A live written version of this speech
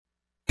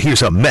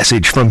Here's a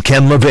message from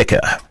Ken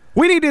LaVicka.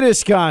 We need to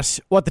discuss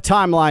what the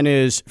timeline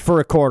is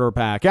for a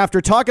quarterback. After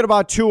talking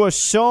about Tua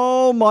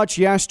so much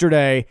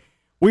yesterday,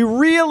 we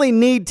really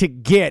need to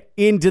get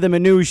into the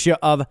minutia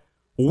of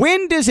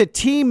when does a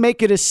team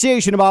make a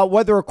decision about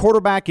whether a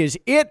quarterback is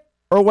it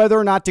or whether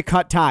or not to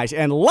cut ties.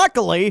 And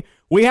luckily,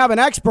 we have an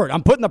expert.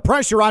 I'm putting the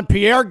pressure on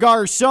Pierre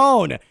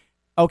Garcon.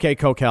 Okay,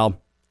 Coquel,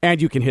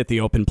 and you can hit the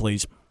open,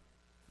 please.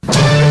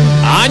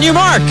 On your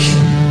mark.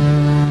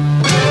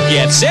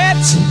 Get set.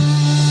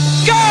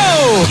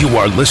 Go! You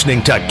are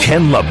listening to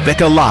Ken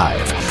LaVicka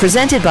Live.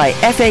 Presented by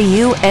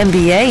FAU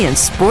MBA and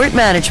Sport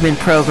Management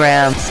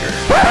Program. Turn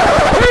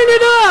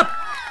it up!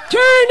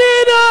 Turn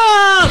it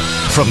up!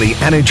 From the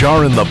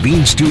Anajar and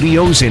Levine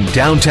Studios in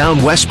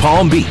downtown West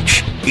Palm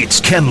Beach,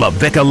 it's Ken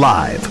LaVicka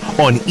Live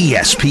on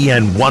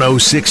ESPN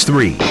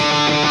 106.3.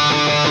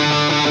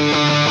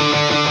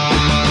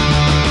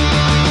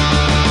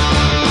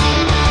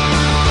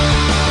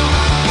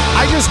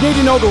 I just need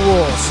to know the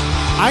rules.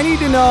 I need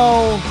to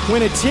know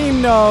when a team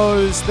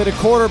knows that a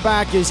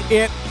quarterback is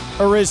it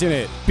or isn't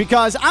it.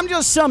 Because I'm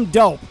just some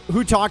dope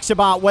who talks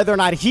about whether or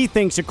not he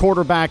thinks a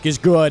quarterback is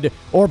good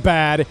or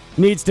bad,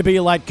 needs to be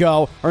let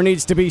go, or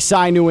needs to be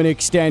signed to an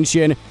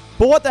extension.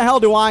 But what the hell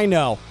do I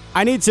know?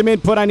 I need some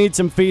input. I need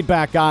some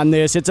feedback on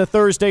this. It's a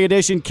Thursday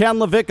edition, Ken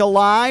LaVicka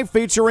Live,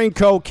 featuring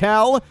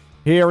Coquel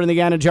here in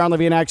the Anna John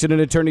Levine Accident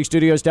Attorney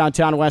Studios,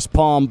 downtown West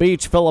Palm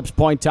Beach, Phillips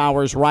Point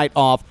Towers, right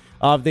off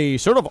of the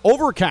sort of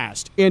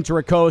overcast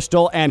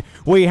Intracoastal, and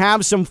we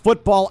have some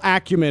football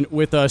acumen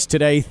with us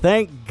today.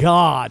 Thank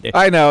God.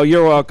 I know.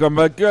 You're welcome.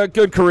 A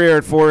good career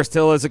at Forest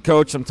Hill as a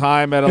coach, some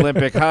time at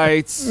Olympic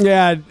Heights.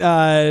 Yeah,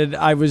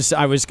 I was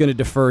going to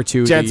defer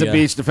to Jensen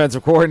Beach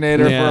defensive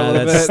coordinator for a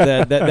little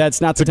bit.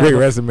 That's not it's a great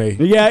resume.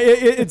 Yeah,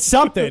 it's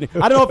something.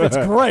 I don't know if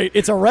it's great.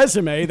 It's a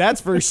resume,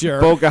 that's for sure.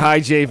 Boca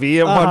High JV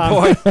at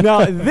one point.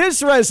 No,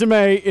 this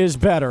resume is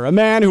better. A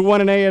man who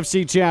won an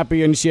AFC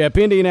championship,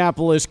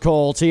 Indianapolis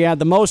Colts. He had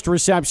the most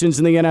receptions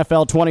in the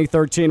NFL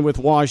 2013 with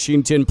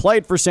Washington,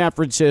 played for San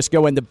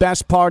Francisco, and the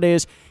best part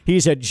is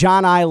he's a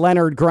John I.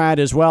 Leonard grad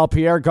as well.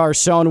 Pierre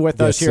Garcon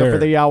with us here for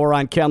the hour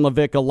on Ken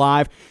LaVicka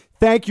Live.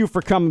 Thank you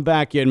for coming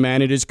back in,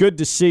 man. It is good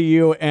to see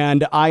you,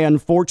 and I,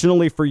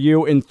 unfortunately for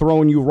you, am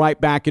throwing you right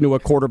back into a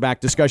quarterback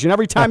discussion.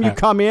 Every time you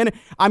come in,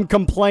 I'm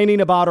complaining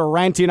about or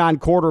ranting on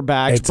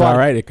quarterbacks. It's all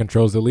right. It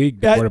controls the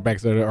league. The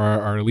quarterbacks are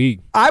our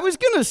league. I was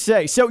going to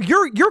say, so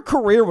your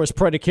career was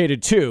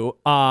predicated, too,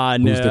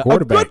 on who's the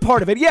quarterback? A good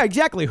part of it. Yeah,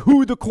 exactly,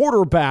 who the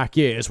quarterback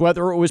is,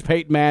 whether it was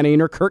Peyton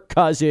Manning or Kirk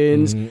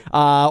Cousins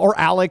or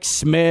Alex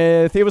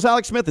Smith. It was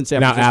Alex Smith in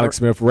San Francisco. Now Alex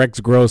Smith, Rex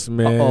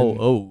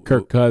Grossman,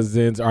 Kirk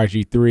Cousins,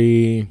 RG3.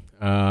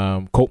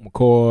 Colt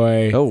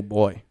McCoy. Oh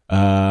boy.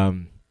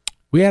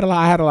 I had a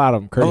lot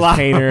of them. Curtis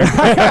Painter. I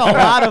had a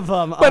lot of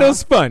them. But it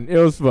was fun.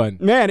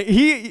 Man,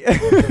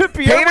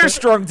 Painter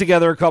strung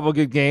together a couple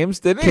good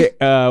games, didn't he?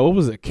 What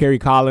was it? Kerry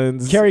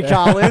Collins.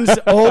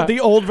 The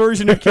old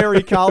version of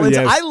Kerry Collins.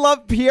 Yes. I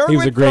love Pierre. He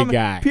was a great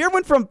guy. Pierre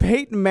went from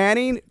Peyton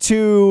Manning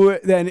to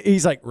then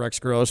he's like Rex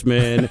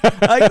Grossman.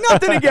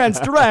 Nothing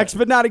against Rex,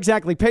 but not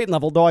exactly Peyton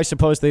level. Though I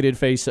suppose they did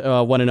face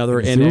one another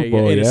in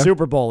a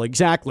Super Bowl.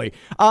 Exactly.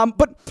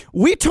 But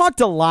we talked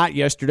a lot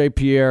yesterday,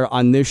 Pierre,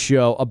 on this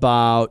show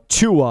about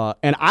Tua,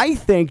 and I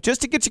think,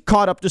 just to get you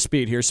caught up to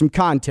speed here, some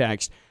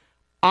context,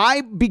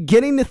 I'm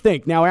beginning to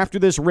think now after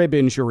this rib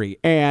injury,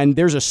 and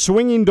there's a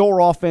swinging door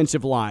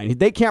offensive line.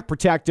 They can't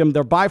protect him.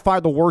 They're by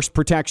far the worst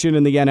protection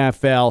in the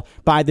NFL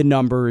by the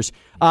numbers.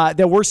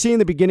 That we're seeing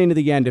the beginning of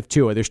the end of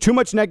Tua. There's too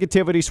much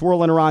negativity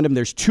swirling around him.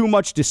 There's too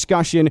much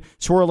discussion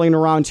swirling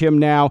around him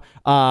now.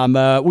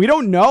 We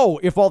don't know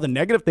if all the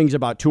negative things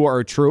about Tua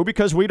are true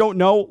because we don't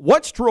know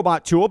what's true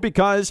about Tua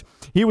because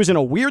he was in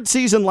a weird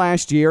season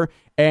last year,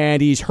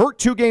 and he's hurt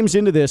 2 games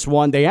into this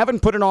one. They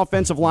haven't put an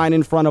offensive line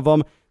in front of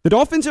him. The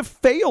Dolphins have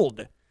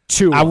failed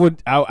Tua.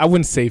 I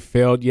wouldn't say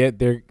failed yet.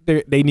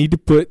 They need to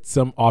put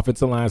some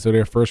offensive line, so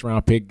their first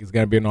round pick is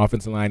going to be an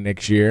offensive line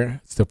next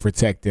year to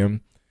protect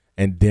him.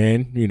 And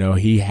then,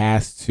 he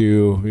has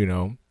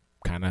to,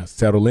 kind of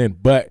settle in.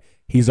 But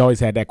he's always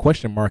had that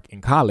question mark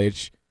in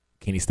college.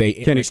 Can he stay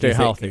healthy? Can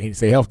he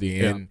stay healthy?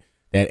 Yeah. And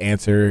that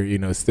answer,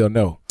 is still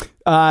no.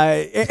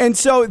 And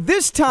so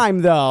this time,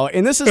 though,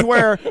 and this is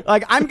where,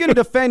 I'm going to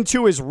defend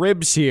Tua's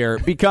ribs here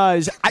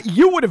because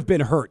you would have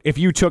been hurt if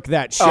you took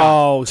that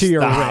shot to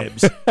your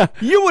ribs.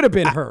 You would have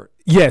been hurt.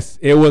 Yes,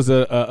 it was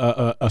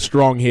a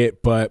strong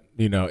hit, but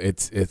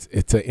it's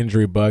an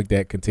injury bug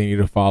that continued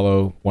to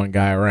follow one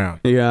guy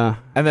around. Yeah,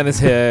 and then his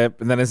hip,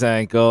 and then his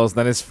ankles,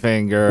 then his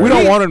finger. We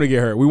don't want him to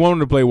get hurt. We want him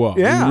to play well.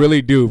 Yeah. We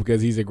really do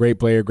because he's a great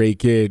player, great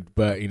kid.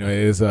 But it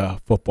is a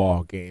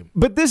football game.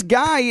 But this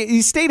guy,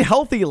 he stayed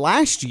healthy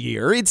last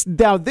year. It's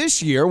now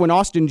this year when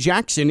Austin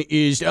Jackson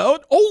is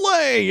ole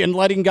and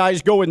letting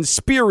guys go and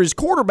spear his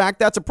quarterback.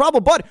 That's a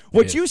problem. But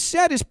what you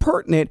said is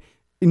pertinent.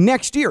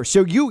 Next year.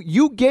 So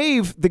you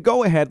gave the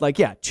go-ahead,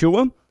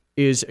 Tua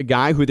is a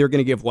guy who they're going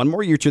to give one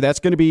more year to. That's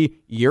going to be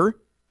year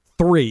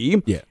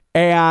 3. Yeah.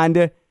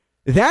 And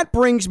that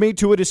brings me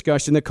to a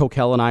discussion that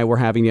Coquel and I were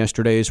having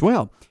yesterday as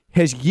well.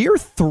 Has year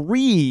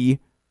 3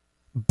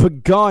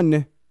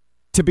 begun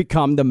to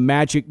become the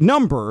magic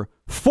number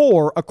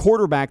for a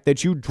quarterback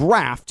that you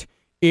draft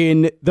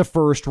in the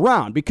first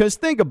round. Because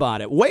think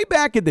about it, way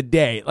back in the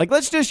day, like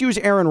let's just use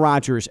Aaron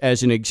Rodgers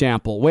as an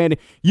example, when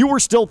you were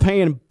still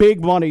paying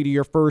big money to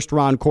your first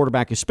round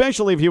quarterback,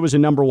 especially if he was a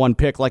number one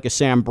pick like a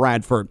Sam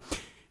Bradford.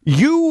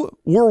 You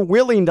were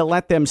willing to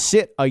let them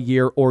sit a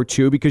year or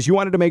two because you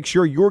wanted to make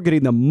sure you're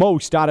getting the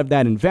most out of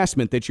that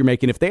investment that you're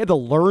making. If they had to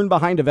learn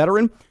behind a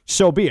veteran,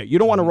 so be it. You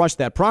don't want to rush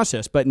that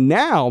process. But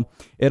now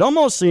it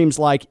almost seems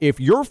like if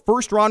your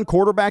first-round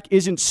quarterback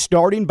isn't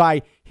starting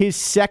by his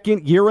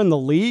second year in the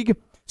league,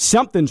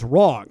 something's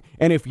wrong.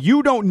 And if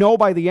you don't know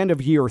by the end of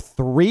year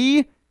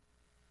 3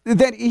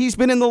 that he's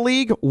been in the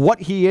league what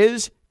he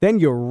is, then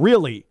you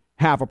really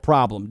have a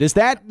problem. Does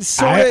that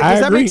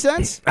that make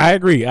sense? I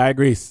agree.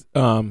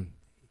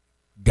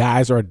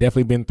 Guys are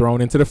definitely been thrown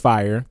into the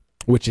fire,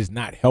 which is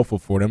not helpful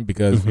for them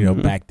because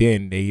back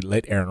then they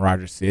let Aaron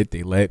Rodgers sit,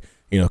 they let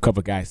a couple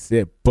of guys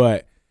sit,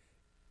 but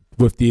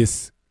with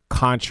this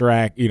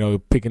contract,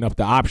 picking up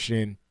the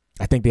option,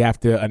 I think they have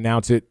to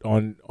announce it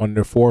on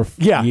their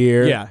fourth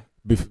year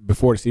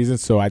before the season.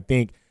 So I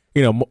think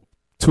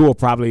Tua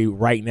probably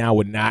right now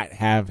would not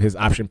have his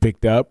option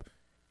picked up.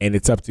 And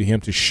it's up to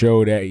him to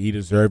show that he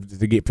deserves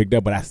to get picked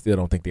up, but I still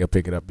don't think they'll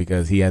pick it up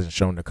because he hasn't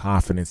shown the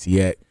confidence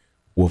yet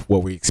with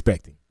what we're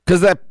expecting. Because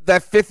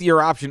that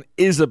fifth-year option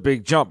is a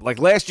big jump. Like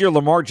last year,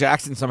 Lamar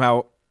Jackson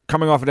somehow,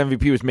 coming off an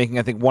MVP, was making,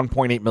 I think,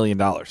 $1.8 million.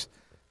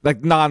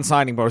 Like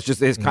non-signing bonus, just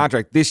his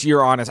contract. This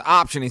year on his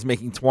option, he's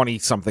making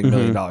 $20-something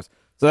million.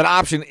 So that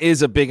option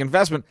is a big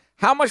investment.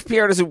 How much,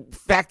 Pierre, does it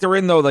factor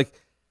in, though? Like,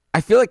 I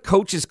feel like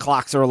coaches'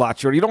 clocks are a lot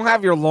shorter. You don't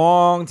have your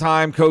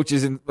long-time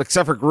coaches,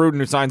 except for Gruden,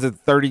 who signs a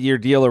 30-year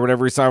deal or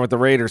whatever he signed with the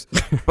Raiders.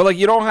 But, like,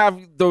 you don't have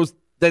those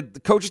 – that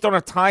the coaches don't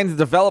have time to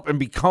develop and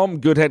become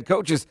good head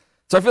coaches.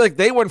 So I feel like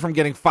they went from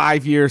getting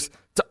 5 years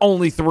to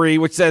only 3,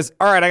 which says,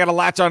 all right, I got to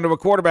latch onto a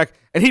quarterback,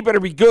 and he better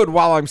be good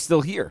while I'm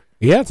still here.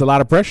 Yeah, it's a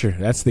lot of pressure.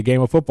 That's the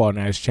game of football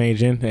now. It's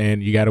changing,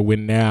 and you got to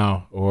win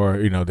now, or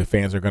the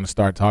fans are going to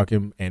start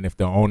talking. And if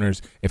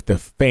the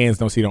fans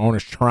don't see the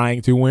owners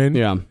trying to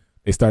win,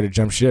 they start to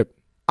jump ship.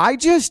 They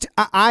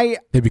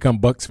become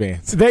Bucks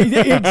fans.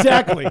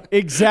 Exactly.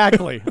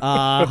 Like,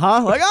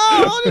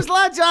 I'll just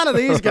latch onto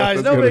these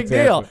guys. No big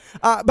deal.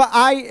 But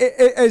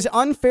as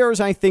unfair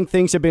as I think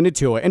things have been to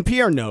Tua, and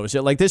Pierre knows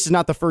it, like this is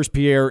not the first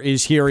Pierre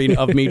is hearing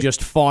of me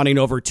just fawning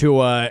over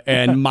Tua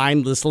and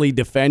mindlessly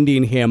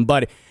defending him,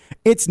 but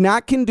it's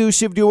not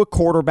conducive to a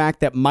quarterback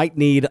that might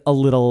need a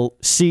little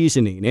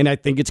seasoning. And I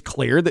think it's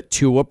clear that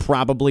Tua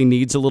probably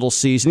needs a little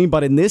seasoning,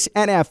 but in this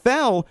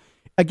NFL,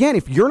 again,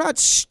 if you're not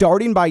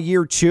starting by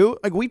year 2,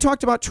 like we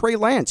talked about Trey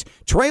Lance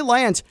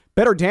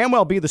better damn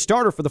well be the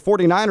starter for the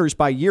 49ers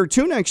by year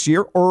 2 next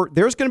year, or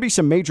there's going to be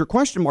some major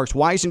question marks.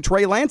 Why isn't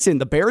Trey Lance in?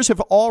 The Bears have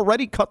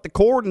already cut the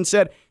cord and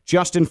said,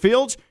 Justin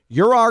Fields,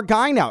 you're our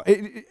guy now.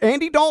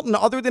 Andy Dalton,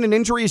 other than an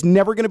injury, is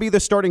never going to be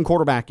the starting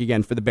quarterback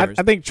again for the Bears.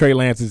 I think Trey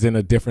Lance is in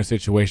a different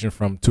situation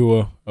from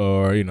Tua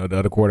or, the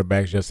other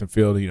quarterbacks, Justin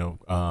Fields.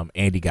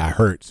 Andy got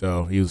hurt,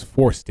 so he was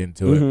forced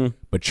into it.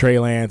 But Trey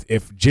Lance,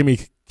 if Jimmy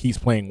keeps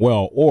playing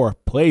well or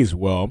plays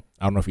well,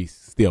 I don't know if he's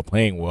still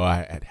playing well.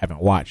 I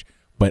haven't watched.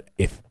 But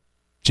if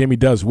Jimmy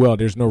does well,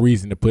 there's no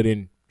reason to put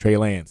in Trey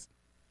Lance.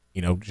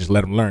 Just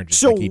let him learn,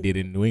 like he did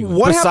in New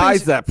England.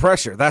 Besides that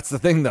pressure, that's the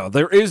thing, though.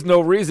 There is no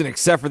reason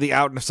except for the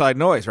outside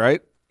noise, right?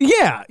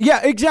 Yeah,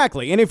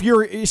 exactly. And if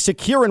you're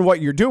secure in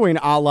what you're doing,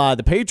 a la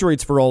the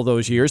Patriots for all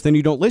those years, then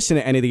you don't listen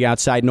to any of the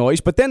outside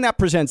noise. But then that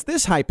presents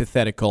this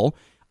hypothetical.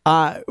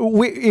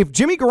 If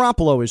Jimmy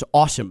Garoppolo is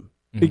awesome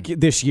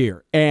this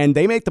year and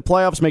they make the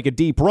playoffs, make a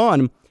deep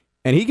run,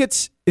 and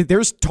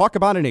there's talk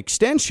about an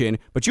extension,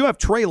 but you have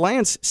Trey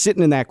Lance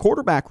sitting in that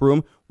quarterback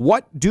room,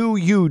 what do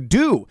you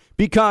do?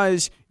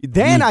 Because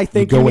then I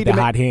think you go with the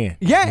hot hand.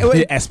 Yeah.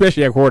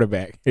 Especially at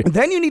quarterback.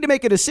 Then you need to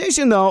make a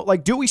decision, though.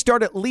 Like, do we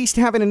start at least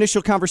having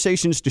initial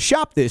conversations to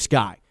shop this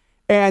guy?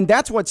 And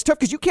that's what's tough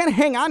because you can't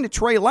hang on to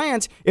Trey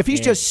Lance if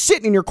he's just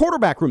sitting in your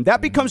quarterback room.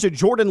 That becomes a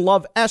Jordan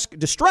Love-esque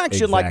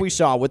distraction like we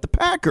saw with the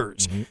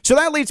Packers. So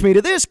that leads me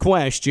to this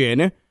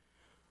question.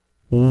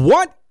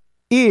 What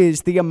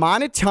is the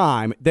amount of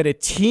time that a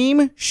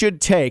team should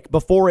take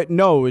before it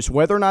knows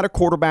whether or not a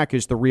quarterback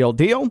is the real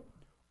deal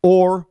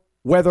or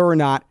whether or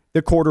not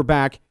the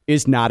quarterback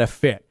is not a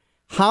fit?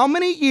 How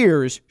many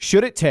years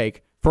should it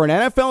take for an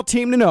NFL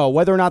team to know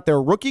whether or not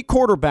their rookie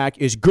quarterback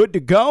is good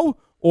to go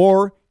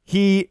or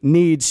he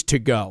needs to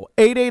go?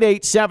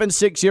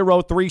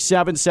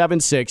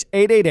 888-760-3776.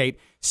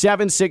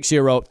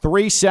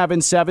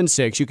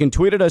 888-760-3776. You can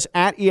tweet at us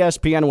at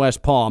ESPN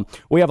West Palm.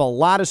 We have a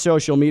lot of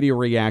social media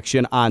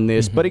reaction on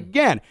this. But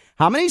again,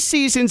 how many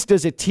seasons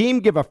does a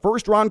team give a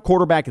first-round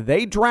quarterback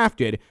they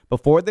drafted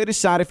before they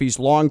decide if he's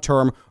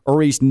long-term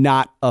or he's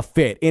not a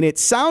fit? And it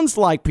sounds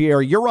like,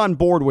 Pierre, you're on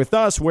board with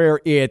us where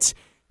it's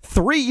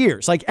 3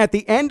 years. Like at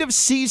the end of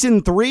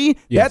season 3,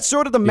 that's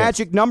sort of the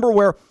magic number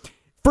where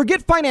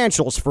forget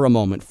financials for a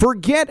moment.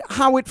 Forget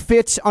how it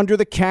fits under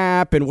the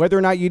cap and whether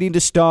or not you need to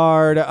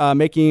start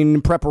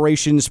making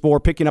preparations for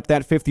picking up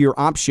that fifth-year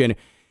option.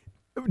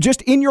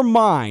 just in your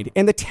mind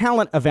and the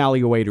talent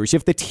evaluators,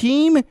 if the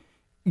team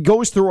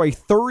goes through a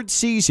third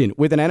season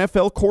with an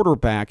NFL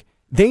quarterback,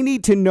 they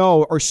need to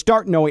know or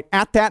start knowing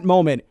at that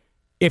moment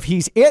if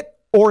he's it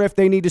or if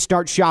they need to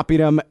start shopping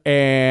him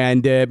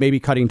and maybe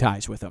cutting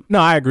ties with him.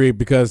 No, I agree,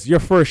 because your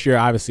first year,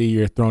 obviously,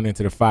 you're thrown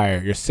into the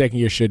fire. Your second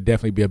year should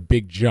definitely be a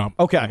big jump.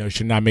 Okay. You know,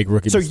 should not make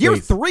rookie so mistakes. Year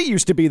 3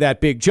 used to be that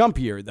big jump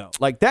year, though.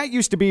 Like, that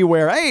used to be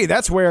where, hey,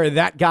 that's where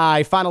that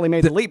guy finally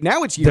made the leap.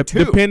 Now it's year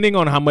 2. Depending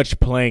on how much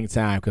playing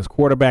time, because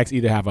quarterbacks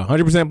either have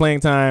 100%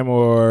 playing time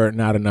or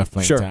not enough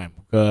playing time.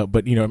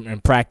 But, you know, in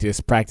practice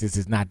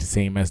is not the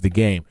same as the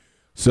game.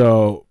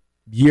 So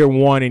year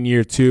 1 and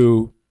year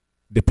 2,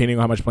 depending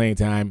on how much playing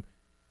time,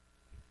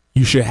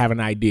 you should have an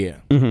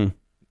idea. Mm-hmm.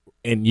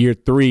 In year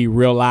 3,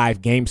 real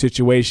life game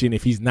situation,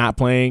 if he's not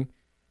playing,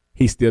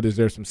 he still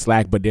deserves some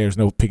slack, but there's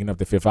no picking up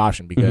the fifth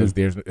option because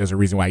there's a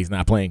reason why he's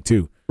not playing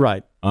too.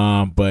 Right.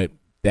 But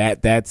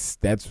that's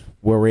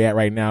where we're at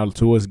right now.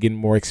 Tua's getting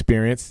more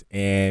experience,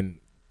 and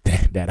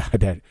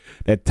that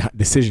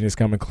decision is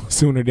coming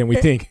sooner than we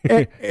think.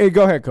 Hey,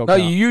 go ahead, Coco. No,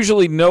 you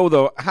usually know,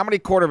 though, how many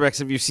quarterbacks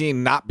have you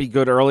seen not be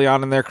good early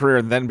on in their career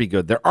and then be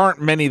good? There aren't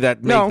many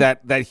that make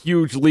that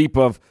huge leap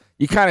of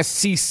you kind of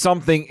see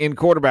something in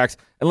quarterbacks,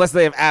 unless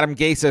they have Adam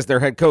Gase as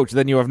their head coach.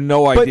 Then you have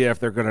no idea if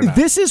they're good or not.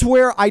 This is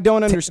where I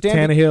don't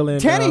understand. Tannehill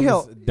and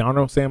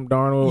Sam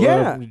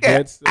Darnold.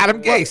 Jets.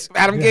 Adam Gase,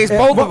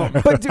 both of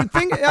them. But dude,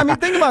 think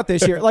about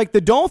this here. Like,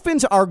 the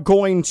Dolphins are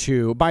going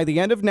to, by the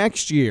end of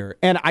next year,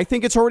 and I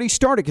think it's already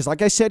started because,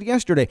 like I said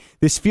yesterday,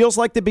 this feels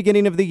like the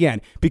beginning of the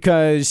end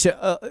because,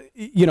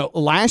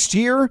 last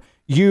year,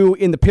 you,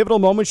 in the pivotal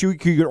moments, you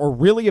could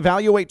really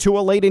evaluate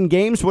Tua late in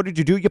games. What did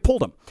you do? You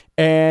pulled him.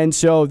 And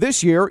so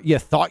this year, you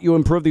thought you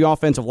improved the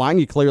offensive line.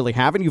 You clearly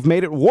haven't. You've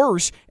made it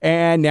worse.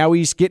 And now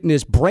he's getting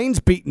his brains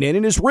beaten in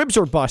and his ribs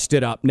are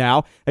busted up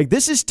now. Like,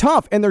 this is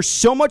tough. And there's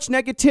so much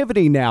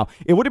negativity now.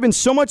 It would have been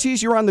so much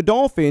easier on the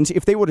Dolphins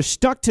if they would have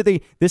stuck to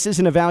this is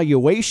an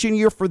evaluation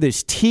year for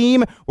this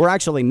team. We're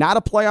actually not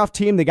a playoff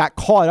team. They got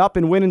caught up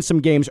in winning some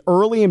games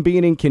early and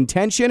being in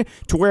contention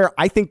to where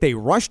I think they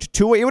rushed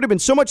to it. It would have been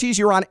so much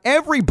easier on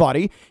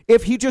everybody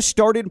if he just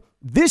started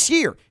this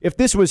year. If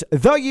this was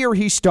the year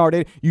he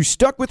started, you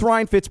stuck with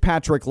Ryan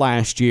Fitzpatrick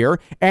last year,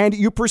 and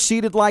you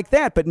proceeded like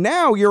that. But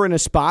now you're in a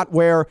spot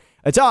where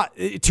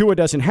Tua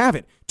doesn't have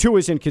it.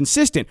 Tua's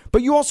inconsistent.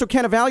 But you also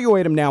can't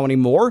evaluate him now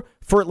anymore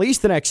for at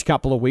least the next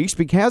couple of weeks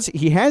because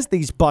he has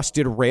these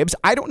busted ribs.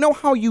 I don't know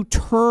how you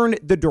turn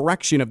the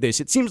direction of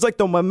this. It seems like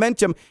the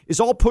momentum is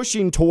all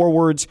pushing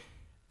towards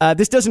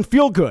this doesn't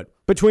feel good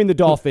between the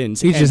Dolphins.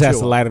 He just has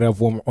Tua. to light it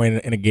up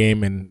in a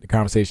game, and the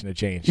conversation will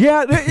change.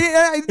 Yeah,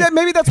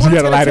 maybe that's what you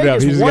it's going to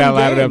take. He's got to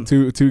light it up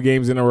 2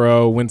 games in a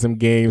row, win some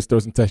games, throw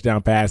some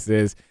touchdown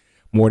passes,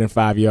 more than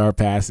 5-yard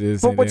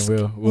passes. But what's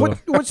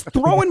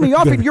throwing me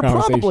off, and you're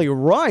probably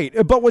right,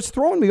 but what's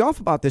throwing me off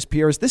about this,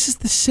 Pierre, is this is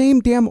the same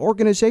damn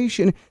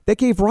organization that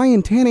gave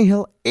Ryan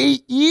Tannehill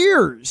 8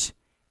 years.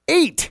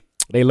 8.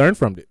 They learned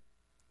from it.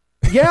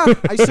 Yeah,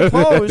 I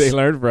suppose. They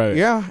learned from it.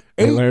 Yeah.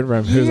 They learned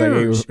from it. It was like,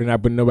 hey, we're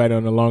not putting nobody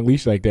on a long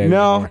leash like that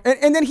No. anymore.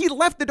 And then he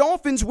left the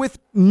Dolphins with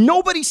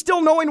nobody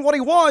still knowing what he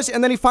was,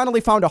 and then he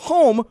finally found a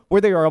home where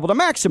they were able to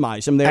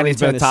maximize him there and in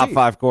he's been a top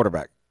 5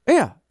 quarterback.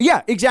 Yeah,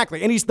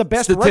 exactly. And he's the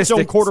best red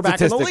zone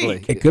quarterback in the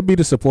league. It could be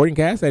the supporting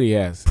cast that he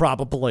has.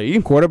 Probably.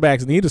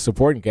 Quarterbacks need a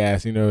supporting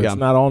cast. It's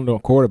not all the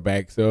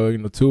quarterback. So,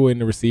 Tua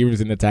and the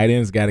receivers and the tight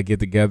ends got to get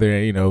together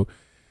and,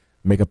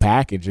 make a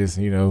package. Just,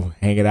 hang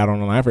it out on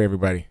the line for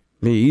everybody.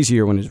 Be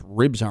easier when his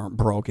ribs aren't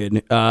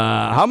broken.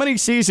 How many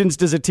seasons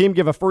does a team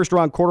give a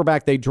first-round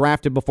quarterback they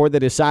drafted before they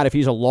decide if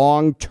he's a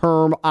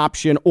long-term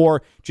option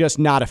or just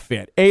not a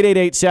fit?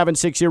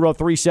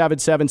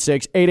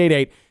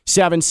 888-760-3776,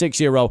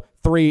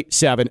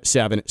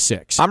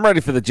 888-760-3776. I'm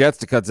ready for the Jets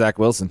to cut Zach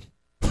Wilson.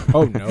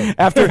 Oh, no.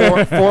 After 4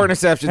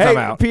 interceptions, I'm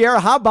out. Pierre,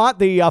 how about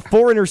the 4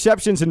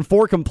 interceptions and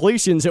 4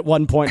 completions at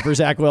one point for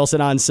Zach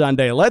Wilson on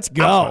Sunday? Let's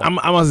go. I'm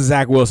a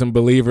Zach Wilson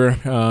believer.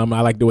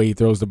 I like the way he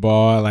throws the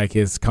ball. I like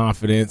his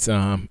confidence.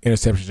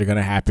 Interceptions are going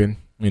to happen.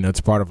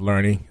 It's part of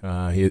learning.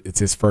 It's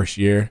his first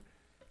year.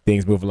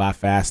 Things move a lot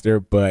faster,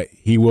 but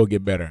he will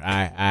get better.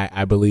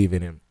 I believe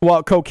in him.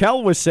 Well,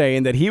 Coquel was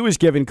saying that he was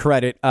giving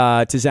credit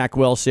to Zach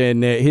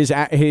Wilson.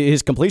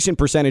 His completion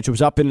percentage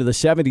was up into the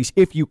 70s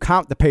if you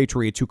count the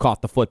Patriots who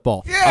caught the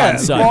football on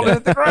Sunday. Ball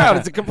hit the ground.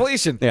 It's a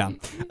completion. Yeah.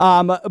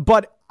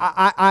 But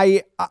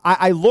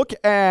I look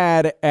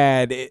at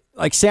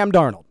like Sam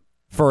Darnold,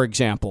 for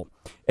example.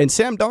 And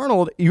Sam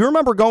Darnold, you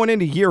remember going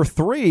into year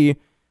 3,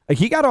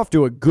 he got off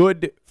to a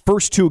good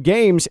first 2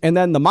 games, and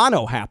then the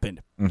mono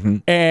happened. Mm-hmm.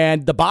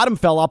 And the bottom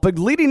fell out. But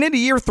leading into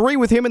year 3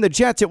 with him and the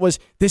Jets, it was,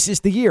 this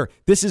is the year.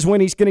 This is when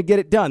he's going to get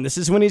it done. This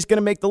is when he's going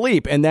to make the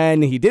leap. And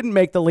then he didn't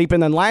make the leap.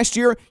 And then last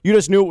year, you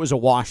just knew it was a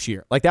wash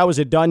year. Like, that was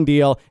a done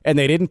deal. And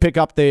they didn't pick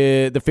up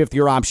the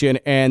 5th-year option,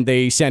 and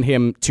they sent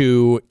him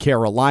to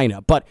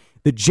Carolina. But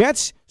the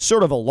Jets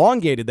sort of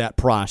elongated that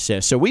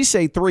process. So we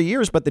say 3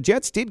 years, but the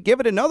Jets did give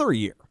it another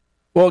year.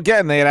 Well,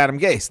 again, they had Adam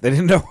Gase. They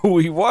didn't know who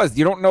he was.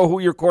 You don't know who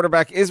your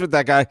quarterback is with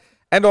that guy.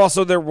 And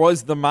also, there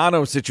was the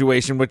mono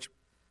situation, which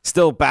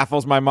still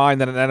baffles my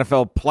mind that an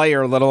NFL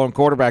player, let alone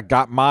quarterback,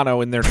 got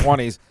mono in their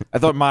 20s. I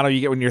thought mono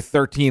you get when you're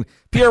 13.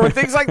 Pierre, when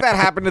things like that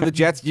happen to the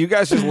Jets, do you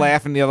guys just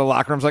laugh in the other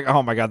locker rooms like,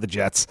 oh, my God, the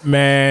Jets?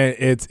 Man,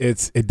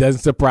 it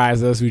doesn't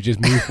surprise us. We just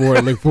move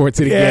forward, look forward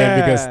to the game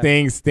because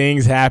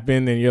things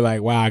happen, and you're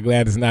like, wow,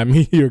 glad it's not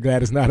me. You're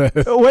glad it's not us.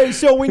 Wait,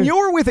 so when you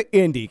were with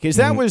Indy, because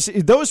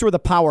those were the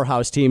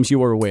powerhouse teams you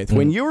were with.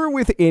 When you were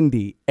with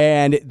Indy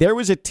and there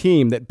was a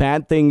team that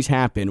bad things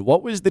happened,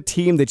 what was the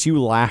team that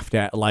you laughed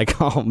at? Like,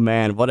 oh,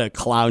 man, what a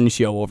clown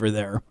show over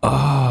there. Oh,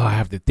 I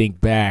have to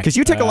think back. Because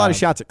you take a lot of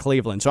shots at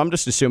Cleveland, so I'm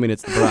just assuming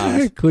it's the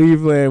Browns.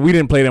 Cleveland, we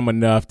didn't play them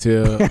enough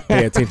to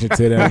pay attention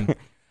to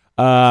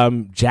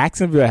them.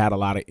 Jacksonville had a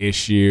lot of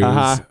issues.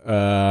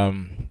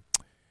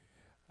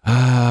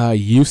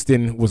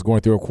 Houston was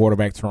going through a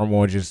quarterback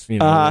turmoil, just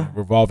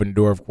revolving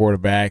door of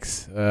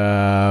quarterbacks.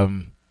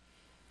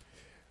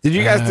 Did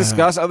you guys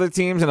discuss other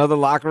teams and other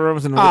locker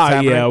rooms and what's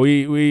happening? Yeah,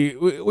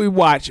 we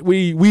watch.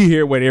 We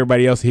hear what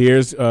everybody else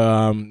hears.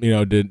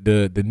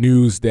 The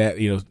news that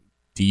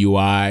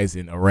DUIs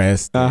and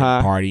arrests, and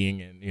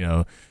partying,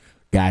 and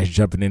guys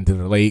jumping into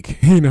the lake.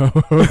 The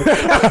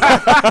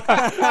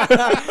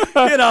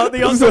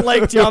Olsen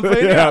Lake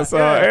jumping.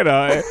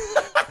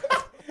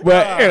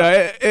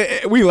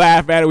 But we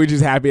laugh at it. We're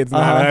just happy it's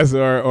not us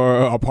or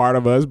a part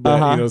of us.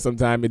 But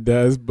sometimes it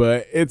does.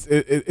 But it's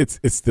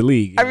the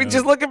league. I mean,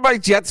 just look at my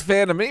Jets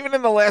fandom. Even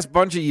in the last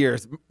bunch of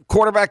years,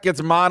 quarterback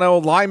gets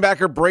mono,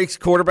 linebacker breaks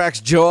quarterback's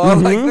jaw.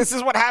 Like this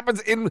is what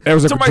happens to my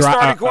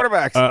starting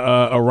quarterbacks.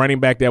 A running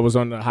back that was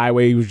on the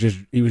highway. He was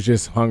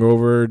just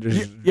hungover.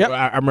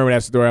 I remember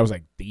that story. I was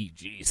like,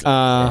 DGs.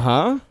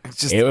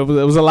 It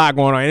was a lot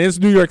going on, and it's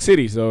New York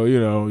City, so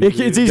it's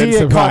easy to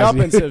get caught up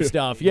in some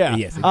stuff. Yeah,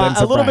 yes,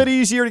 a little bit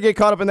easier to get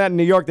caught up in that in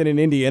New York than in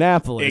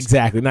Indianapolis.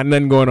 Exactly,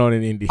 nothing going on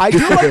in Indy. I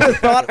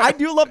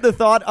do love the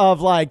thought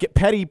of like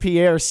Petty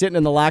Pierre sitting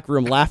in the locker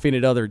room laughing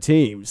at other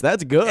teams.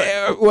 That's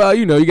good. Well,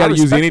 you got to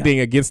use anything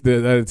against the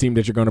other team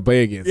that you're going to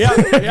play against. Yeah,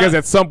 because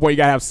at some point you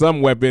got to have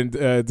some weapon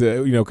because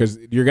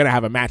you're going to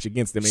have a match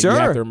against them, and you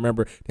have to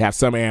remember to have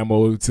some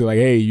ammo to like,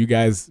 hey, you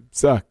guys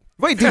suck.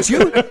 Wait,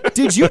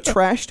 did you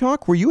trash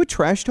talk? Were you a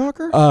trash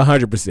talker?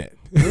 100%.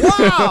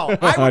 Wow.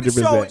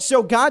 100%.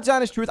 So God's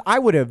honest truth, I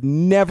would have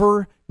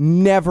never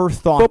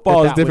thought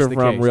football that is different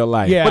from case. real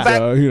life. Yeah.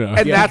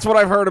 But that's what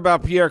I've heard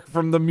about Pierre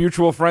from the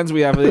mutual friends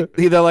we have.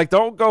 They're like,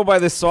 don't go by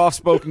this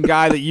soft-spoken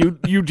guy that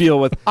you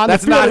deal with.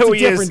 That's not who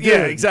he is.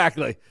 Yeah,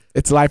 exactly.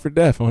 It's life or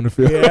death on the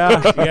field.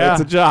 Yeah. It's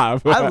a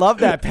job. I love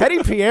that.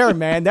 Petty Pierre,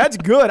 man. That's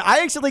good.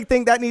 I actually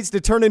think that needs to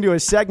turn into a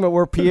segment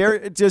where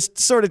Pierre just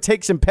sort of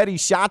takes some petty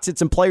shots at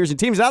some players and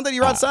teams. Now that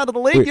you're outside of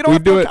the league, you don't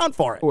have to account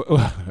for it.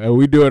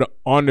 We do it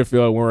on the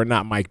field when we're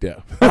not mic'd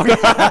up.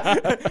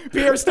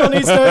 Pierre still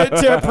needs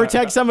to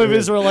protect some of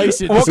his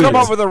relationships. We'll come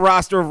up with a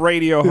roster of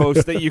radio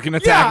hosts that you can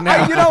attack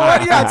now. You know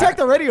what? Yeah, attack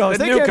the radio hosts.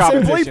 They can't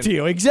say bleep to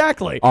you.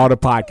 Exactly. All the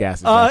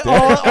podcasters.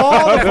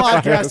 All the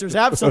podcasters.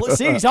 Absolutely.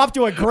 See, he's off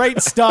to a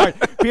great start.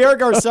 Pierre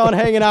Garcon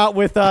hanging out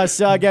with us.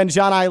 Again,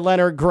 John I.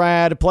 Leonard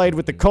grad, played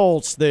with the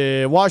Colts,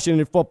 the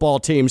Washington football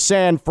team,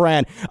 San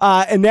Fran.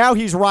 And now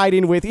he's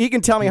riding with, he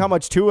can tell me how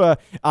much Tua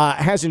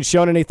hasn't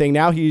shown anything.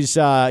 Now he's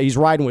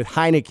riding with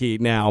Heineke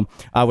now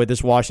with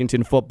this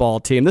Washington football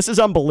team. This is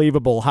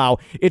unbelievable how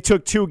it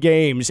took 2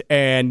 games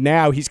and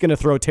now he's going to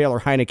throw Taylor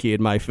Heineke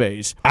in my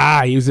face.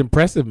 He was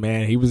impressive,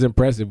 man. He was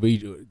impressive.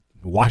 The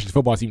Washington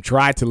football team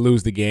tried to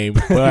lose the game,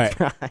 but,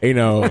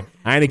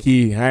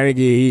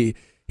 Heineke,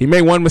 he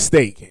made one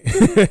mistake.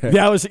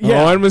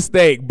 One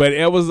mistake, but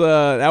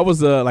that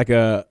was like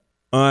a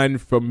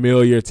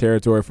unfamiliar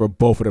territory for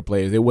both of the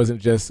players. It wasn't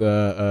just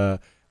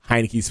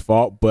Heineke's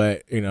fault,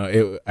 but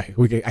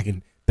I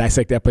can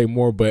dissect that play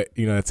more. But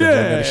it's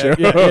another show.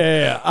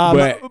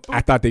 But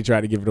I thought they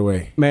tried to give it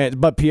away, man.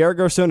 But Pierre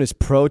Garcon is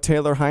pro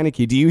Taylor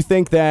Heineke. Do you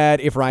think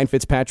that if Ryan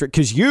Fitzpatrick,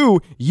 because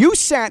you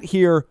sat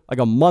here like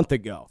a month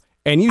ago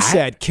and you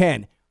said,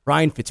 Ken,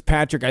 Ryan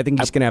Fitzpatrick, I think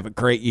he's going to have a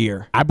great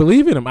year. I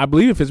believe in him. I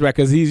believe in Fitzpatrick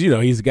because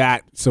he's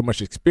got so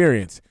much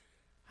experience.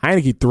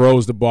 Heineke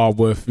throws the ball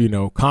with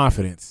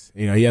confidence.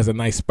 He has a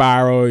nice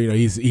spiral.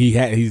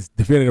 He's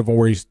definitive on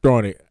where he's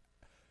throwing it.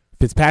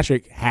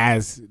 Fitzpatrick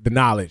has the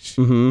knowledge.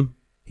 Mm-hmm.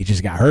 He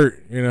just got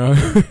hurt. Give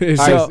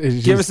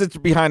us the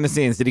behind the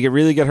scenes. Did he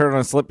really get hurt on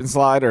a slip and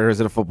slide, or is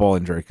it a football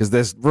injury? Because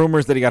there's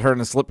rumors that he got hurt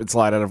on a slip and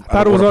slide. I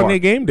thought it was on their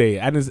game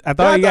day. I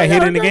thought he got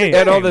hit in the game.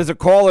 Yeah, there's a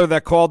caller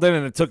that called in,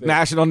 and it took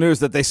national news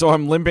that they saw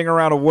him limping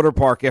around a water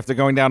park after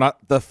going down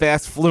the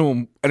fast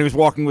flume, and he was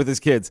walking with his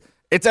kids.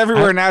 It's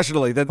everywhere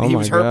nationally that he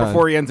was hurt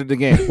before he entered the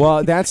game.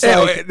 Well, that's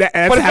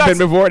happened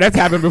before. That's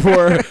happened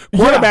before.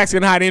 Quarterbacks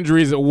can hide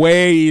injuries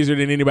way easier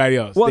than anybody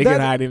else. Well, they can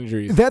hide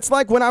injuries. That's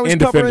like when I was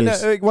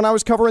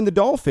covering the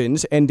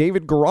Dolphins, and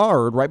David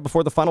Garrard, right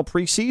before the final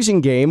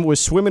preseason game, was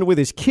swimming with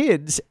his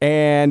kids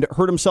and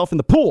hurt himself in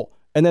the pool.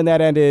 And then that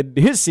ended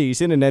his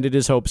season and ended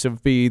his hopes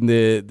of being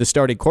the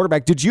starting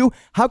quarterback.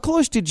 How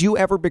close did you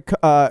ever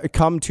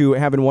come to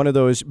having one of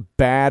those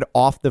bad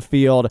off the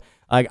field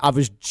I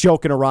was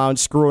joking around,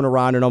 screwing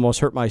around, and almost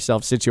hurt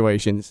myself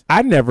situations.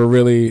 I never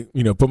really,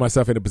 put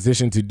myself in a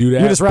position to do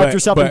that. You just wrapped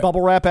yourself in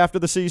bubble wrap after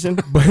the season?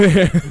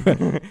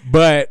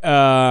 But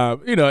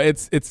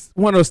it's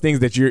one of those things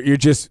that you're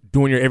just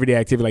doing your everyday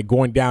activity, like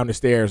going down the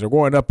stairs or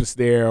going up the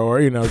stair,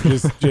 or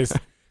just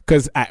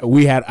because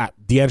we had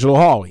D'Angelo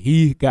Hall.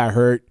 He got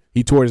hurt.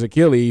 He tore his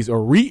Achilles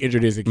or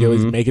re-injured his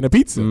Achilles making a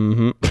pizza.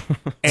 And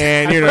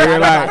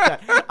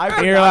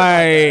you're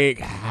like,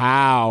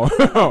 how?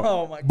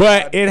 Oh my God.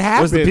 But it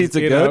happens. Was the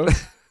pizza good?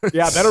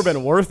 Yeah, better have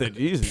been worth it.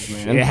 Jesus,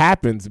 man. It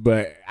happens,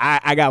 but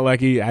I got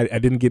lucky. I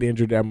didn't get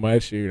injured that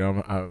much.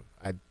 I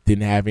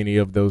didn't have any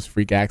of those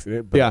freak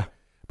accidents.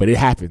 But it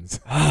happens.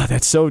 Oh,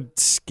 that's so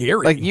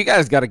scary. Like, you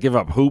guys got to give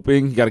up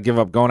hooping. You got to give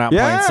up going out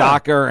and playing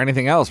soccer or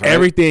anything else, right?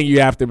 Everything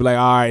you have to be like,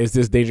 all right, is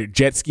this dangerous?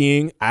 Jet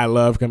skiing. I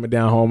love coming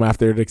down home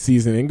after the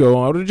season and going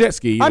on to jet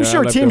ski. I'm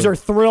sure teams are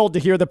thrilled to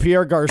hear the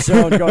Pierre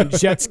Garçon going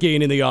jet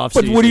skiing in the offseason.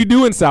 But what do you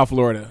do in South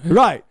Florida?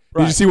 Right.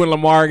 Did you see when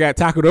Lamar got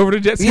tackled over the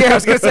jet ski? Yeah, I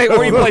was going to say,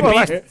 or you play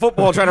beach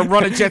football trying to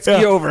run a jet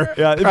ski over.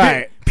 Yeah,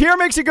 right. Pierre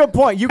makes a good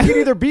point. You could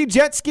either be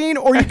jet skiing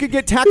or you could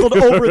get tackled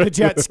over the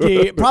jet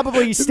ski.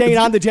 Probably staying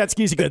on the jet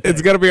ski is a good thing.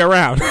 It's going to be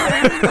around.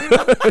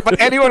 But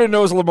anyone who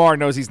knows Lamar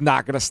knows he's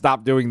not going to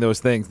stop doing those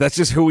things. That's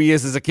just who he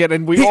is as a kid,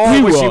 and we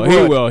all wish he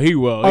would. He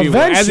will.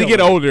 As you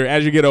get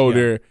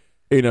older,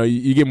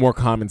 you get more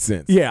common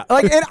sense. Yeah,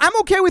 and I'm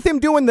okay with him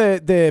doing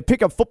the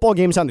pickup football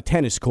games on the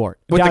tennis court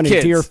down in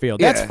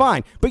Deerfield. That's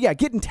fine. But yeah,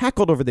 getting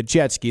tackled over the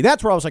jet ski,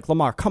 that's where I was like,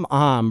 Lamar, come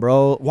on,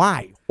 bro.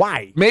 Why?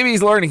 Maybe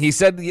he's learning. He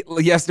said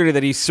yesterday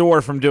that he's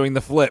sore from doing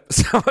the flip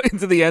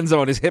into the end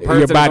zone. His hip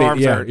hurts and his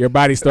arms hurt. Your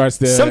body starts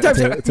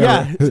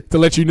to to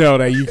let you know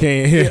that you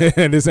can't.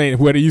 This ain't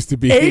what it used to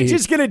be. Age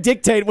is going to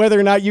dictate whether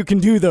or not you can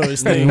do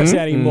those things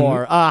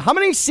anymore. How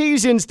many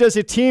seasons does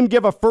a team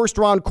give a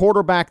first-round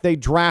quarterback they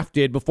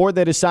drafted before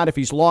they decide if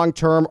he's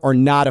long-term or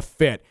not a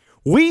fit?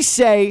 We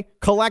say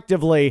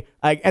collectively,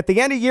 at the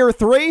end of year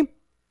 3,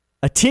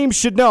 a team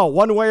should know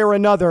one way or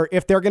another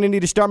if they're going to need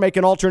to start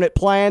making alternate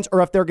plans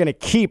or if they're going to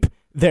keep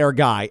their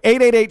guy.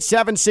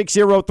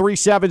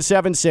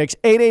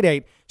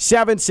 888-760-3776,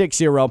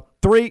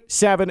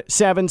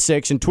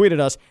 888-760-3776, and tweet at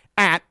us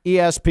at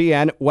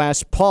ESPN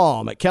West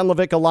Palm. Ken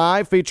LaVicka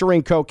Live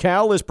featuring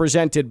Coquel is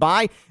presented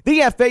by the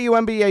FAU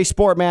MBA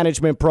Sport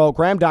Management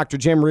Program. Dr.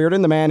 Jim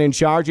Reardon, the man in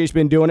charge, he's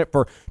been doing it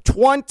for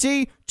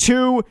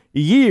 22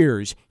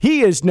 years.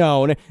 He is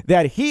known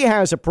that he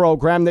has a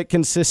program that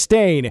can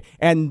sustain,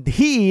 and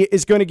he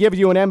is going to give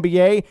you an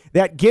MBA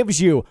that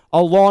gives you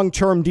a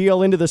long-term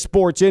deal into the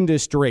sports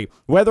industry.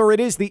 Whether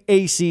it is the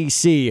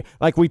ACC,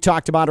 like we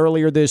talked about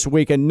earlier this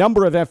week, a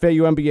number of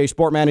FAU MBA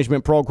Sport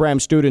Management Program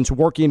students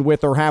working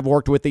with or have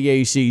worked with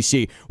the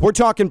ACC. We're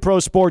talking pro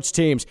sports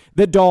teams,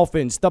 the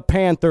Dolphins, the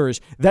Panthers,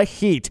 the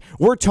Heat.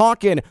 We're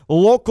talking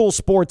local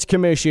sports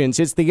commissions.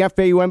 It's the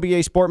FAU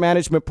MBA Sport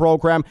Management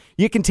Program.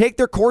 You can take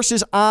their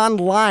courses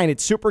online.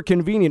 It's super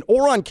convenient,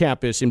 or on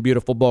campus in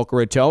beautiful Boca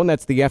Raton.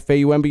 That's the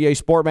FAU MBA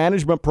Sport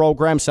Management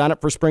Program. Sign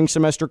up for spring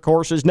semester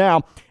courses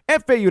now.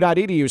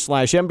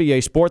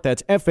 FAU.edu/MBA Sport.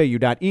 That's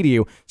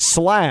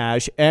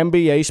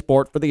FAU.edu/MBA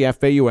Sport for the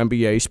FAU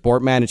MBA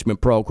Sport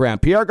Management Program.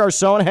 Pierre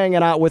Garçon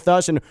hanging out with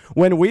us. And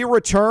when we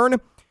return,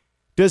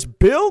 does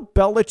Bill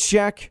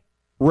Belichick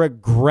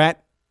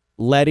regret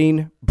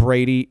letting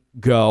Brady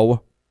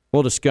go?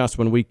 We'll discuss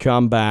when we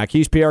come back.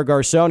 He's Pierre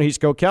Garçon. He's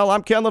Coquel.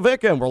 I'm Ken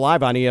LaVicka, and we're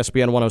live on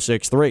ESPN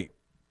 106.3.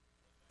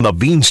 The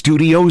Bean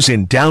Studios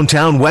in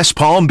downtown West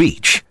Palm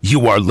Beach.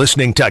 You are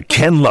listening to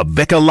Ken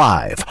LaVicka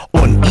Live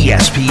on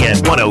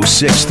ESPN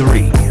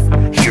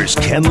 106.3. Here's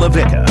Ken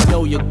LaVicka.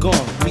 No, you're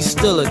gone. We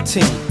still a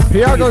team.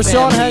 Pierre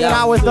Garçon hanging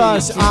out with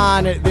us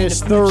on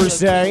this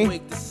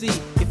Thursday.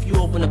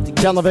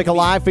 Ken LaVicka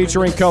Live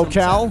featuring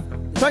Coquel.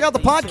 Check out the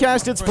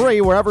podcast. It's free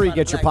wherever you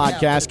get your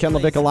podcast. Ken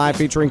LaVicka Live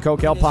featuring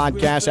Coquel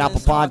Podcast, Apple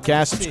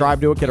Podcast. Subscribe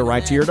to it. Get it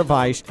right to your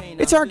device.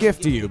 It's our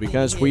gift to you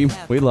because we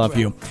love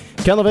you.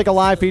 Ken LaVicka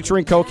Live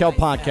featuring Coquel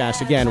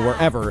Podcast. Again,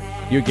 wherever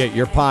you get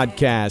your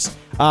podcast.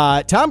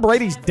 Tom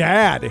Brady's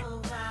dad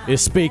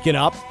is speaking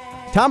up.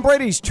 Tom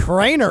Brady's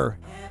trainer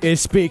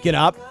is speaking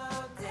up.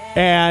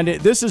 And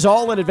this is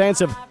all in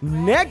advance of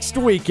next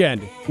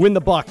weekend when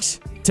the Bucs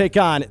take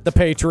on the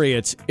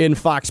Patriots in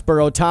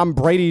Foxborough. Tom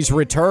Brady's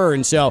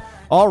return. So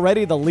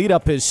already the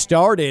lead-up has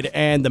started,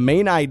 and the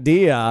main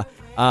idea,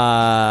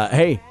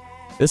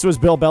 this was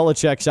Bill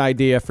Belichick's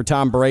idea for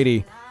Tom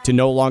Brady to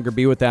no longer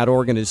be with that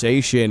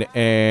organization.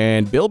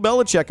 And Bill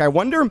Belichick, I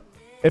wonder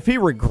if he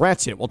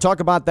regrets it. We'll talk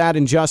about that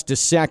in just a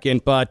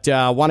second, but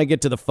want to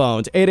get to the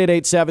phones.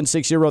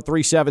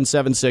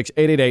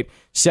 888-760-3776,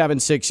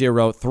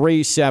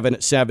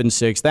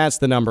 888-760-3776. That's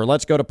the number.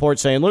 Let's go to Port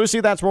St.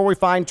 Lucie. That's where we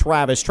find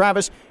Travis.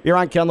 Travis, you're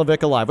on Ken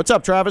LaVicka Live. What's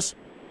up, Travis?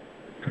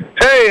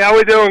 Hey, how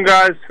we doing,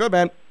 guys? Good,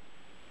 man.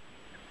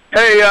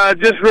 Hey,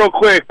 just real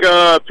quick,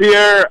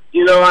 Pierre,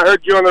 I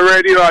heard you on the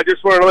radio. I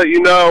just wanted to let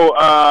you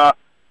know,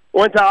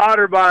 went to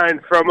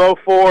Otterbein from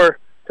 04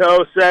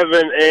 to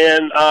 07,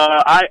 and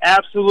I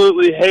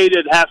absolutely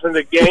hated having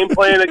the game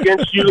plan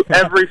against you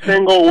every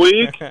single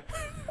week.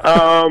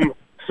 So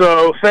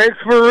So thanks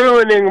for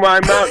ruining my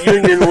Mount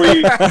Union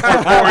week for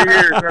 4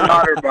 years in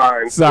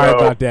Otterbein. Sorry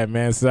about that,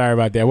 man. Sorry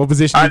about that. What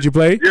position did you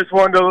play? Just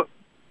wanted to.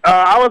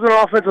 I was an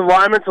offensive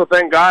lineman, so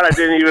thank God I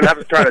didn't even have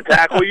to try to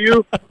tackle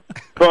you.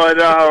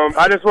 But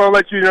I just want to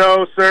let you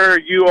know, sir,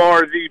 you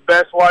are the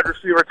best wide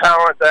receiver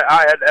talent that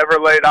I had ever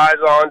laid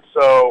eyes on.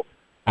 So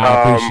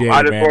I appreciate it,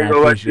 I just wanted to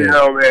let you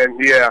know, man.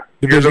 Yeah,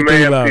 Division you're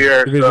the man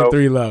here. Division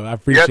 3 love. I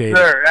appreciate it. Yes,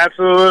 sir.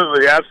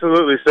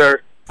 Absolutely,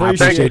 sir.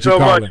 Thank you so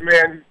much,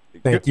 man.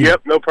 Thank you.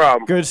 Yep, no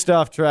problem. Good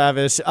stuff,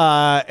 Travis.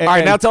 All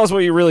right, now tell us what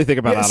you really think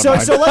about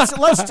Otterbein. So let's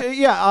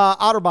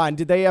Otterbein.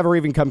 Did they ever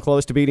even come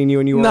close to beating you?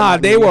 And you were Nah,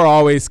 they were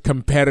always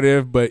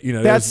competitive, but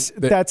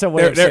that's a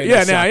way of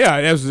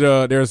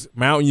saying there's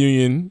Mount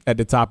Union at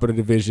the top of the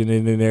division,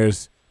 and then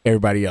there's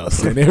everybody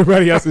else, and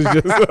everybody else is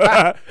just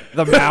the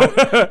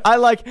Mount. I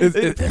like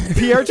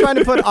Pierre trying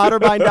to put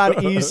Otterbein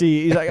down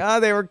easy. He's like,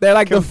 they're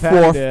like the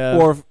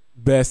fourth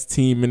best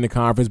team in the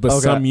conference, but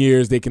some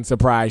years they can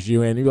surprise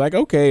you, and you're like,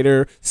 okay,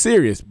 they're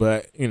serious,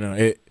 but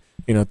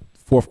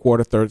fourth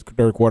quarter,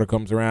 third quarter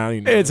comes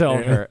around, it's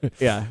over.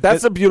 Yeah,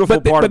 that's a beautiful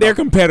part. But they're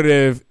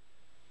competitive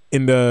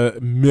in the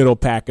middle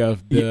pack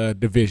of the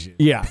division.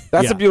 Yeah,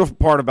 that's the beautiful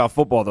part about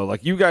football, though.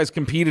 Like, you guys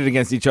competed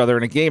against each other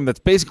in a game that's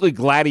basically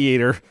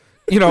gladiator.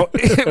 With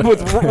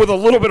a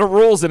little bit of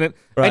rules in it,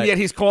 right. And yet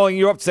he's calling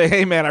you up to say,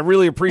 "Hey, man, I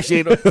really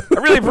appreciate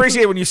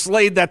when you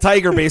slayed that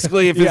tiger."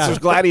 Basically, if it's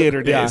just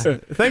gladiator days. Yeah.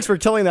 Thanks for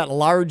killing that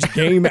large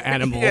game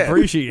animal.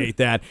 Appreciate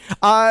that.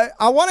 I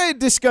want to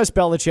discuss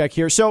Belichick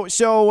here. So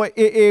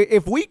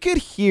if we could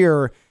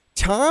hear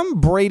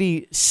Tom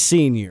Brady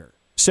Sr.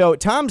 So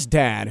Tom's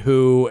dad,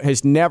 who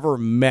has never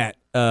met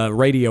a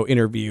radio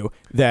interview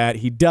that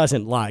he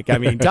doesn't like. I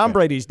mean, Tom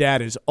Brady's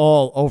dad is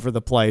all over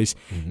the place.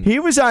 Mm-hmm. He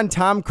was on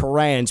Tom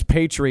Curran's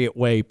Patriot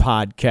Way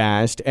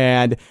podcast,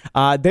 and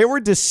they were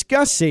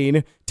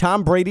discussing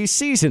Tom Brady's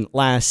season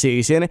last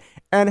season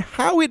and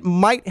how it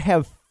might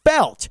have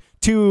felt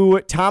to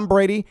Tom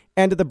Brady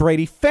and to the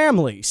Brady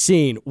family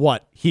seeing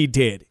what he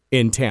did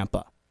in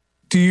Tampa.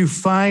 Do you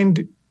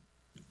find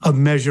a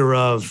measure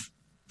of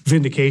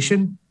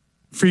vindication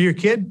for your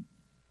kid?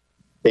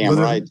 Damn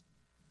right.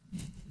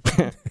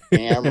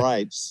 Damn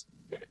right.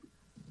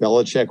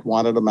 Belichick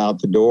wanted him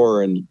out the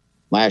door, and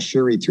last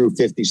year he threw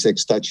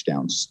 56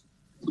 touchdowns.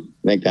 I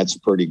think that's a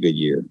pretty good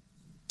year.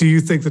 Do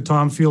you think that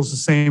Tom feels the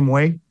same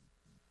way?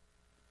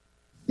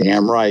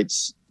 Damn right.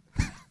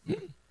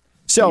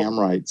 Damn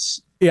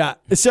rights. Yeah.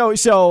 So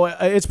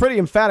it's pretty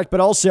emphatic, but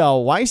also,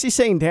 why is he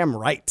saying damn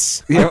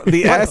rights?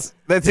 The S,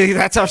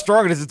 that's how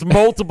strong it is. It's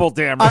multiple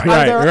damn rights.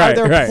 Are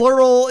there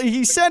plural?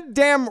 He said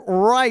damn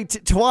right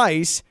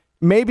twice.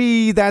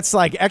 Maybe that's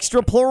like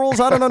extra plurals.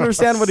 I don't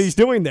understand what he's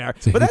doing there.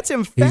 But that's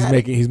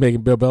emphatic. He's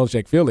making Bill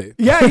Belichick feel it.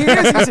 Yeah, he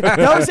is.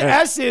 Those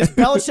S's,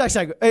 Belichick's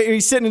like,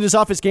 he's sitting in his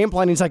office game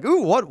plan. And he's like,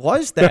 ooh, what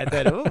was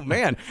that? Oh,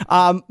 man.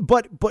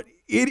 But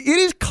it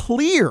is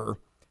clear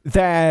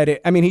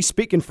that, I mean, he's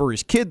speaking for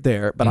his kid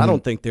there, but I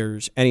don't think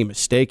there's any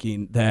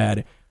mistaking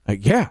that,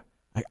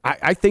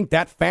 I think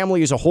that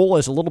family as a whole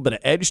has a little bit of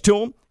edge to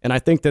them. And I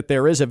think that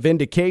there is a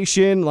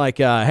vindication like,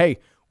 hey,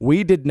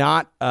 we did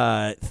not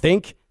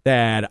think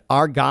that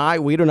our guy,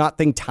 we do not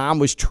think Tom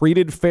was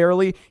treated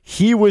fairly.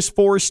 He was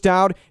forced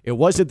out. It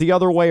wasn't the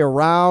other way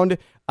around.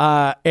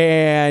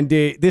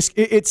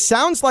 It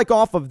sounds like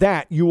off of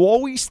that, you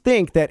always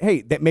think that,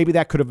 hey, that maybe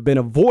that could have been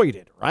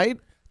avoided, right?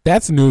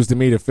 That's news to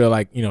me to feel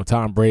like,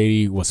 Tom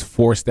Brady was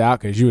forced out,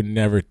 because you would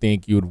never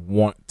think you would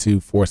want to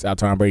force out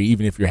Tom Brady,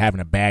 even if you're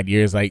having a bad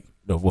year. It's like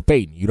with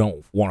Peyton, you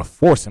don't want to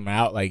force him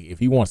out. Like, if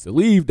he wants to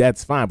leave,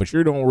 that's fine, but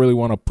you don't really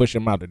want to push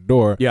him out the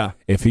door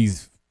if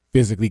he's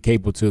physically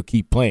capable to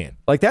keep playing.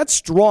 Like, that's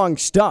strong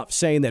stuff,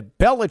 saying that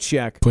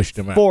Belichick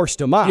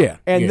forced him out. Yeah,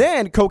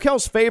 then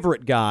Coquel's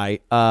favorite guy,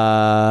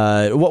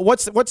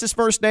 what's his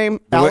first name?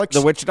 Alex?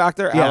 The witch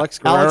doctor? Yeah, Alex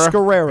Guerrero? Alex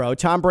Guerrero,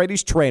 Tom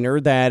Brady's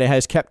trainer that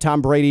has kept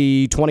Tom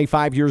Brady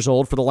 25 years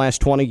old for the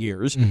last 20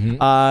 years.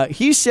 Mm-hmm.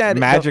 He said...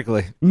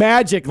 Magically.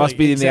 Must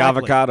be in the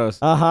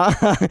avocados.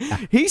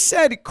 He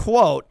said,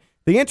 quote,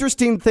 the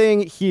interesting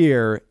thing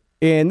here,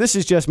 and this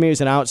is just me as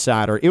an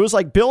outsider, it was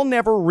like Bill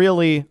never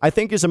really, I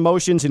think his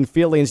emotions and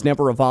feelings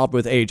never evolved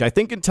with age. I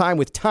think in time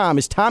with Tom,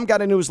 as Tom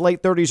got into his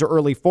late 30s or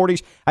early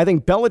 40s, I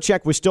think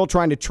Belichick was still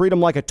trying to treat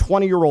him like a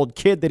 20-year-old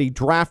kid that he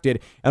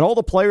drafted. And all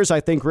the players, I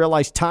think,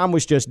 realized Tom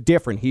was just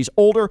different. He's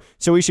older,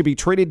 so he should be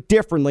treated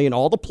differently. And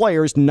all the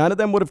players, none of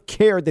them would have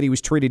cared that he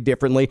was treated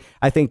differently.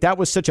 I think that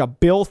was such a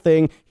Bill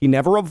thing. He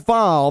never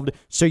evolved,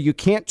 so you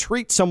can't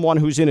treat someone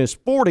who's in his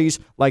 40s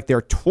like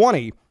they're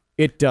 20.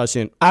 It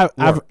doesn't.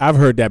 I've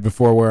heard that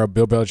before, where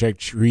Bill Belichick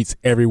treats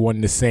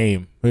everyone the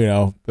same.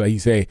 Like you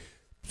say,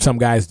 some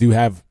guys do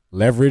have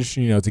leverage,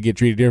 to get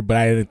treated different, but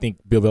I didn't think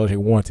Bill Belichick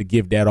wanted to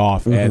give that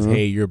off as,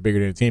 hey, you're bigger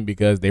than the team,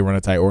 because they run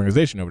a tight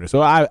organization over there.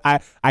 So I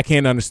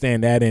can't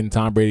understand that. And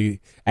Tom Brady,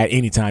 at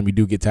any time, you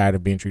do get tired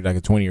of being treated like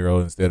a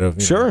 20-year-old instead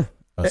of sure.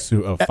 a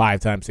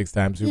 5-time,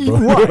 6-time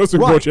Super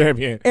Bowl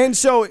champion. And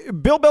so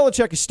Bill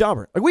Belichick is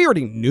stubborn. Like, we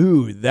already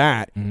knew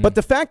that. Mm-hmm. But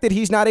the fact that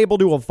he's not able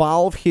to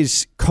evolve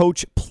his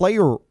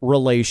coach-player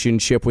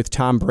relationship with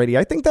Tom Brady,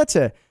 I think that's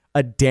a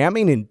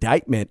damning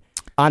indictment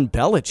on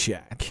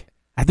Belichick.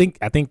 I think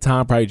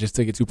Tom probably just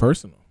took it too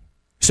personal.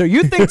 So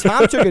you think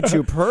Tom took it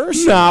too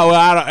personal? No, well,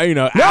 I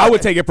don't. I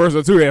would take it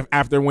personal too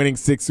after winning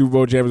 6 Super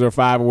Bowl champions or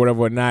 5 or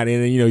whatever or not,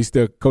 and then he's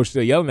coach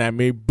still yelling at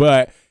me.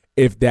 But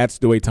if that's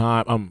the way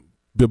Bill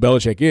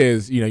Belichick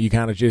is, you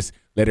kind of just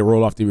let it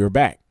roll off to your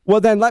back. Well,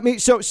 then let me.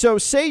 So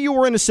say you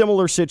were in a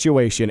similar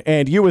situation,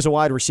 and you as a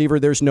wide receiver,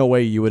 there's no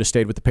way you would have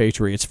stayed with the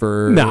Patriots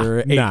for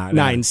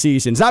 9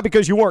 seasons. Not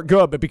because you weren't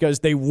good, but because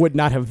they would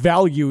not have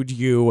valued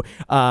you.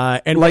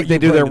 And like they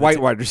do their white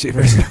wide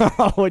receivers.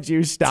 Would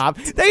you stop?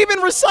 They even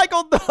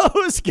recycled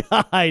those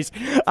guys.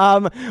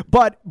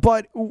 But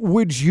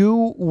would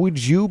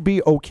you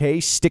be okay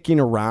sticking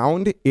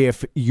around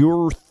if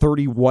you're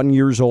 31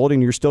 years old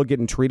and you're still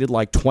getting treated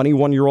like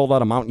 21-year-old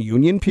out of Mount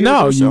Union? Pierre,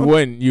 no, you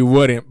wouldn't. You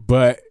wouldn't.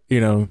 But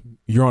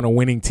you're on a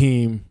winning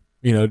team.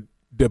 The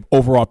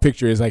overall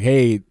picture is like,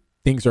 hey,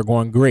 things are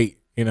going great.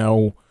 I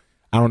don't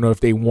know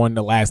if they won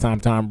the last time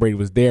Tom Brady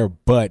was there,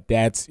 but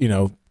that's,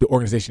 the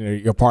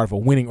organization, you're part of a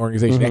winning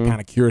organization. Mm-hmm. That kind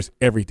of cures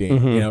everything,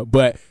 Mm-hmm.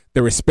 But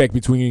the respect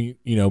between,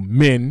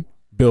 men,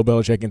 Bill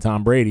Belichick and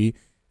Tom Brady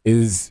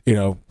is,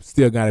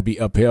 still got to be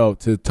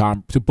upheld to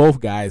both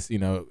guys,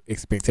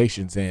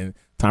 expectations. And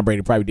Tom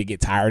Brady probably did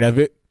get tired of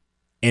it,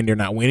 and they're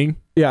not winning.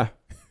 Yeah.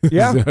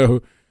 Yeah.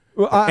 So,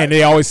 and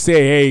they always say,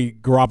 hey,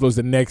 Garoppolo's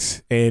the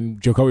next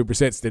and Jacoby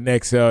Brissett's the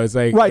next. So it's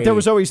like, right, hey. there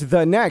was always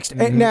the next.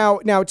 Mm-hmm. And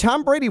now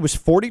Tom Brady was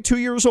 42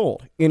 years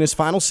old in his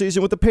final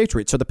season with the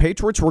Patriots. So the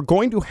Patriots were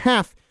going to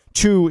have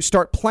to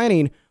start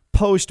planning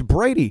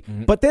post-Brady.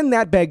 Mm-hmm. But then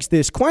that begs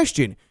this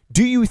question.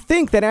 Do you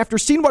think that after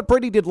seeing what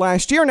Brady did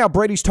last year, now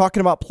Brady's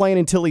talking about playing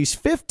until he's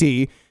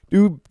 50,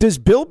 does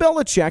Bill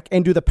Belichick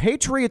and do the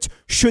Patriots,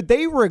 should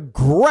they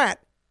regret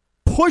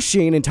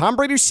pushing, in Tom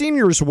Brady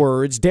Sr.'s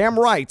words, damn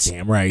right.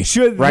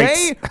 Should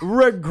they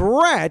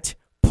regret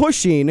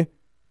pushing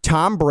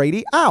Tom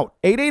Brady out?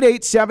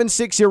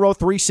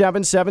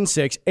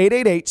 888-760-3776,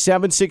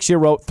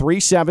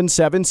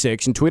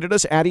 888-760-3776, and tweeted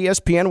us at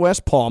ESPN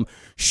West Palm.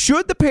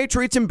 Should the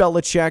Patriots and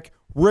Belichick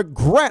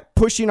regret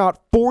pushing out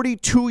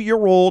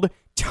 42-year-old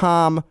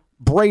Tom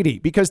Brady?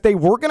 Because they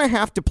were going to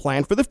have to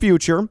plan for the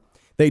future.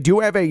 They do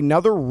have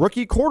another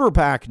rookie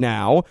quarterback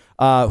now,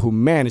 who,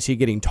 man, is he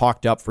getting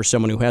talked up for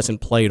someone who hasn't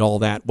played all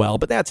that well.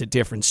 But that's a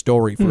different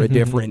story for a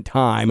different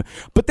time.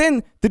 But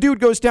then the dude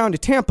goes down to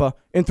Tampa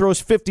and throws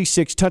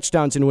 56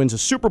 touchdowns and wins a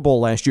Super Bowl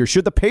last year.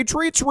 Should the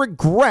Patriots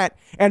regret,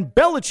 and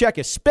Belichick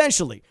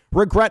especially,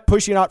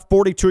 pushing out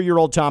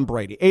 42-year-old Tom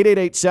Brady?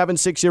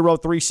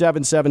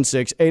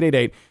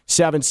 888-760-3776,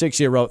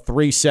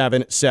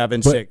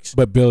 888-760-3776.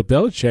 But Bill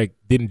Belichick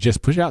didn't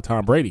just push out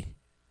Tom Brady.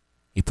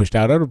 He pushed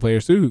out other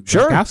players too.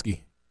 Sure.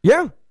 Gronkowski.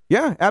 Yeah,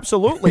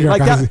 absolutely.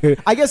 Like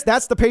that, I guess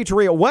that's the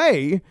Patriot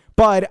way.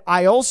 But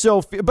I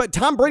also, but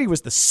Tom Brady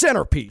was the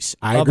centerpiece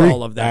of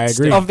all of that. I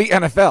agree. Of the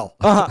NFL.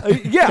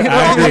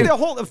 The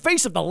whole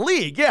face of the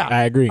league. Yeah,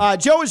 I agree.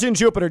 Joe is in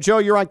Jupiter. Joe,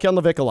 you're on Ken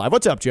LaVicka Live.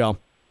 What's up, Joe?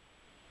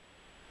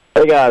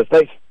 Hey guys,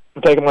 thanks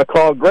for taking my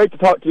call. Great to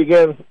talk to you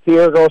again,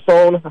 Pierre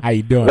Garcon. How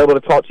you doing? I was able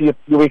to talk to you a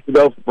few weeks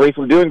ago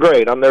briefly. Doing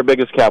great. I'm their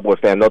biggest Cowboy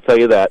fan. They'll tell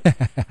you that.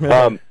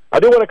 I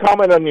do want to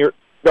comment on your.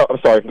 No, I'm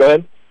sorry. Go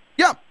ahead.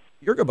 Yeah,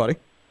 you're good, buddy.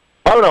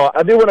 I don't know.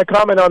 I do want to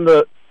comment on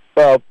the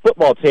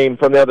football team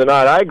from the other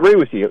night. I agree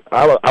with you.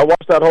 I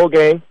watched that whole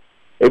game,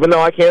 even though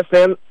I can't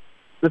stand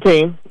the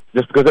team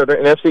just because they're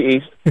in NFC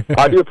East.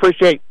 I do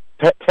appreciate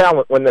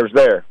talent when there's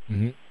there.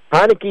 Mm-hmm.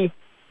 Heineke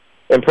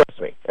impressed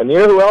me. And you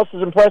know who else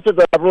is impressive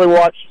that I've really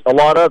watched a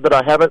lot of that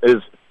I haven't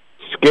is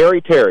Scary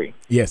Terry.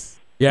 Yes.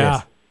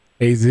 Yeah.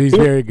 Yes. He's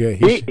very good.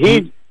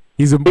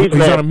 He's on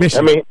a mission.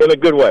 I mean, in a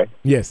good way.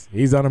 Yes,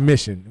 he's on a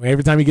mission.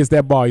 Every time he gets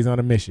that ball, he's on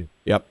a mission.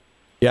 Yep.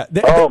 Yeah.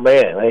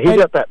 Man, he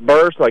got that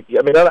burst. Like,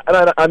 I mean,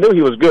 I knew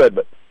he was good,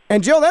 but.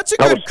 And Joe, that's a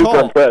good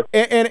call.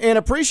 And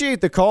appreciate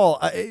the call.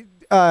 Terry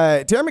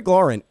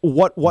McLaurin,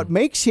 what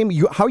makes him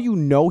how you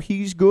know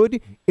he's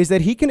good is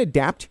that he can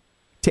adapt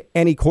to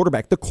any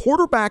quarterback. The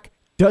quarterback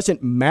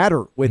doesn't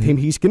matter with him.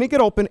 He's going to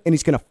get open, and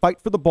he's going to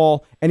fight for the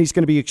ball, and he's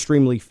going to be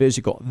extremely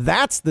physical.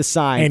 That's the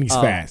sign. And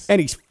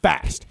he's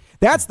fast.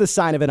 That's the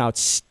sign of an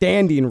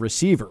outstanding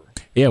receiver.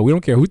 Yeah, we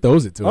don't care who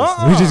throws it to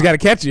us. We just got to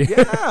catch it.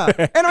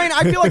 Yeah. And I mean,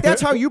 I feel like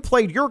that's how you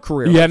played your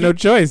career. You had no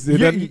choice. It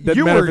doesn't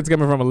matter if it's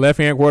coming from a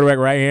left-hand quarterback,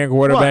 right-hand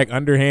quarterback,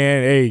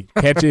 underhand. Hey,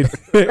 catch it.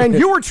 And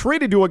you were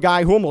treated to a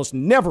guy who almost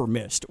never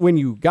missed when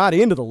you got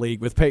into the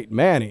league with Peyton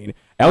Manning.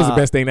 That was the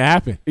best thing to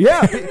happen.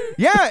 Yeah,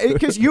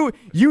 because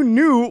you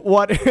knew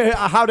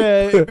how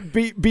to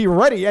be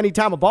ready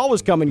anytime a ball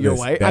was coming your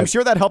way. I'm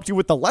sure that helped you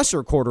with the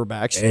lesser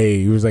quarterbacks.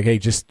 Hey, he was like, hey,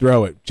 just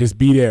throw it. Just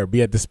be there.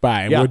 Be at the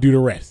spot, and we'll do the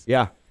rest.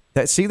 Yeah.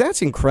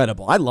 That's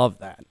incredible. I love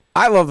that.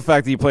 I love the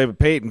fact that you play with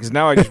Peyton because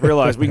now I just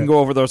realized we can go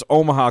over those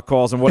Omaha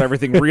calls and what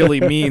everything really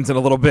means in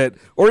a little bit.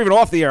 Or even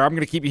off the air. I'm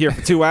going to keep you here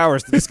for 2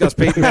 hours to discuss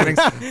Peyton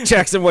Manning's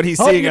checks and what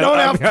he's seeing. You don't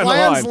have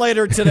plans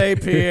later today,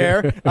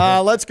 Pierre.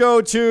 Let's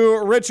go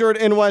to Richard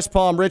in West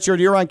Palm.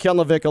 Richard, you're on Ken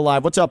LaVicka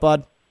Live. What's up,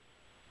 bud?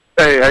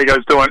 Hey, how you guys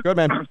doing? Good,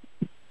 man.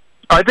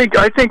 I think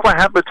what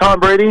happened with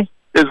Tom Brady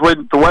is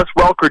with the Wes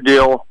Welker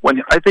deal,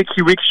 when I think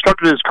he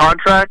restructured his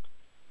contract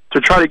to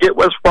try to get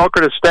Wes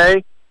Welker to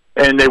stay,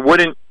 and they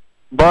wouldn't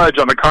budge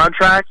on the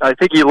contract. I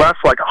think he left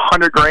like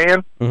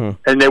 $100,000,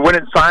 and they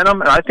wouldn't sign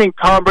him. And I think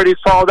Tom Brady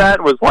saw that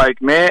and was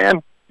like,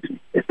 man,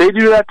 if they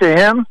do that to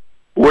him,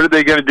 what are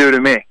they going to do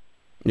to me?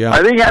 Yeah.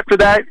 I think after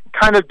that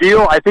kind of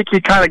deal, I think he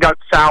kind of got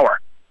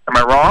sour. Am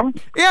I wrong?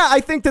 Yeah, I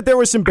think that there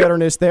was some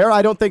bitterness there.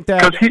 I don't think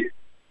that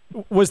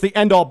was the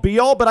end-all,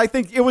 be-all, but I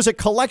think it was a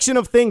collection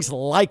of things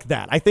like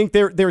that. I think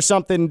there's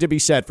something to be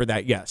said for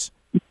that, yes.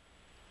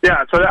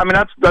 Yeah, so, I mean,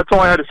 that's all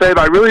I had to say, but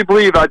I really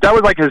believe that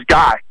was like his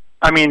guy.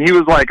 I mean, he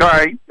was like, all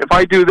right, if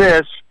I do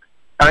this,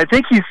 and I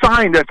think he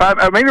signed,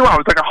 I may be wrong,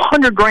 it was like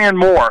 $100,000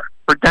 more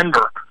for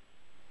Denver.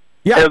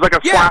 Yeah, it was like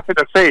a slap in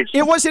the face.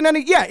 It wasn't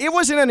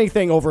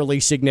anything overly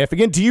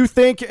significant. Do you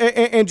think,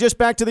 and just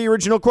back to the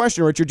original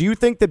question, Richard, do you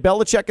think that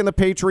Belichick and the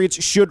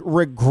Patriots should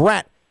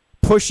regret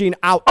pushing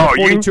out the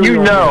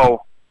 42-year-old?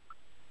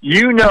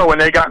 You know when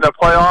they got in the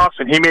playoffs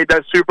and he made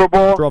that Super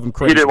Bowl, drove him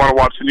crazy. He didn't want to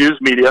watch the news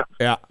media.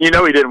 Yeah. You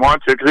know he didn't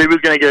want to because he was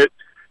going to get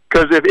 –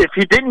 because if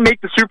he didn't make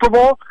the Super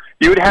Bowl,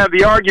 you would have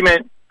the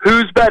argument,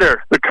 who's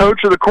better, the coach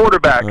or the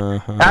quarterback?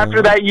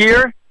 After that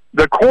year,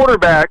 the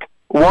quarterback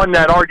won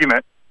that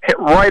argument. Hit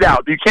right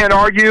out. You can't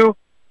argue.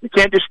 You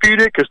can't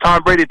dispute it because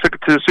Tom Brady took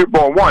it to the Super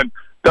Bowl and won.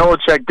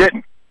 Belichick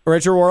didn't.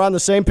 Richard, we're on the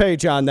same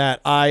page on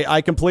that.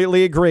 I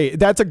completely agree.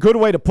 That's a good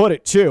way to put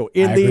it, too.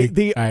 In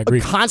the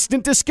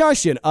constant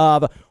discussion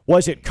of,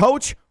 was it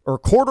coach or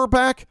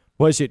quarterback?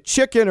 Was it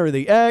chicken or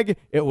the egg?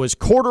 It was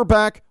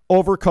quarterback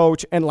over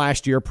coach, and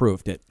last year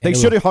proved it. They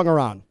should have hung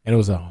around. And it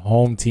was a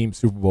home team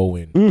Super Bowl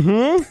win.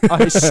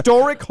 A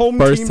historic home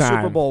team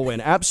Super Bowl win.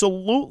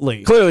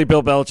 Absolutely. Clearly,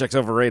 Bill Belichick's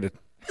overrated.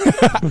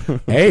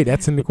 Hey,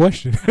 that's in the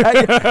question.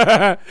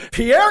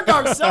 Pierre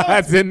Garcon.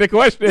 That's in the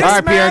question. All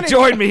right, Pierre,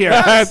 join me here.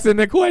 Yes. That's in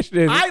the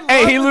question.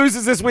 Hey, he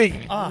loses this week.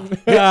 Who do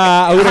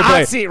they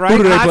play? Seat, right? Who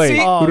do they Hot play? seat?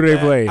 Who do they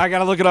play? I got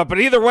to look it up. But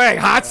either way,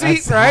 hot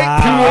seat,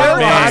 right?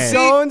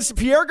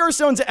 Pierre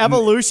Garcon's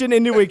evolution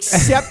into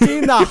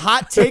accepting the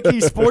hot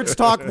takey sports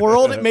talk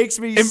world, it makes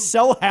me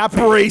so happy.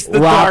 Embrace the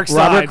dark side.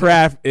 Robert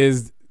Kraft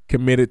is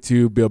committed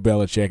to Bill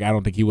Belichick. I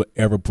don't think he would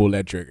ever pull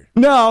that trigger.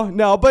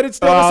 No, but it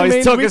still doesn't mean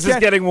his tuchus is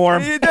getting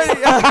warm.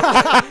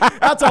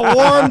 That's a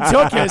warm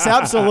tuchus,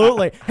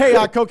 absolutely. Hey,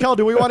 Coquel,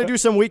 do we want to do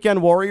some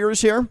Weekend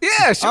Warriors here?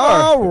 Yeah, sure.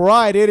 All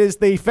right, it is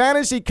the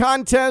fantasy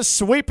contest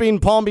sweeping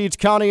Palm Beach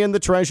County and the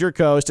Treasure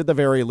Coast at the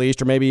very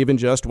least, or maybe even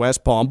just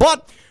West Palm.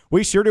 But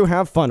we sure do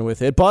have fun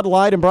with it. Bud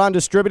Light and Braun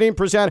Distributing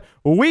present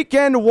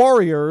Weekend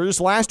Warriors.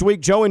 Last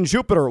week, Joe in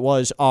Jupiter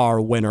was our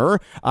winner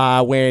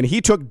when he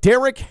took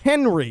Derrick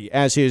Henry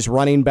as his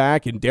running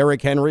back, and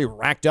Derrick Henry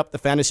racked up the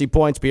fantasy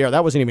points. Pierre,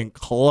 that wasn't even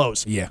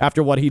close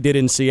after what he did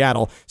in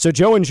Seattle. So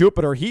Joe in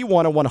Jupiter, he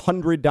won a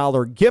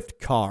 $100 gift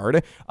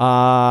card to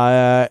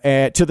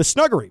the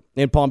Snuggery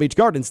in Palm Beach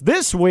Gardens.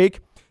 This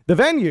week, the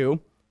venue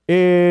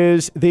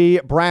is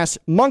the Brass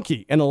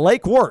Monkey in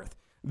Lake Worth.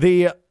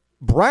 The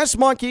Brass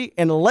Monkey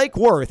in Lake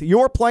Worth.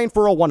 You're playing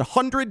for a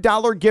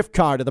 $100 gift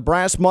card to the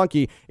Brass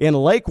Monkey in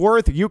Lake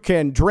Worth. You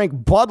can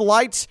drink Bud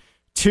Lights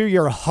to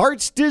your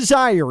heart's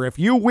desire if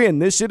you win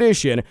this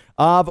edition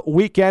of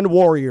Weekend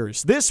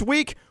Warriors. This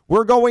week,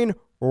 we're going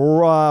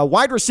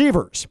wide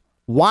receivers.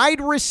 Wide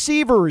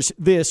receivers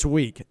this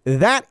week.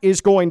 That is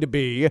going to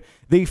be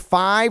the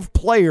 5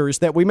 players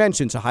that we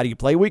mentioned. So how do you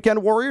play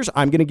Weekend Warriors?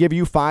 I'm going to give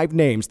you 5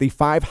 names, the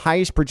 5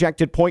 highest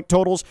projected point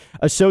totals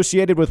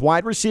associated with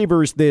wide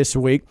receivers this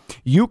week.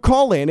 You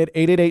call in at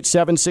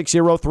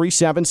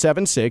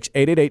 888-760-3776,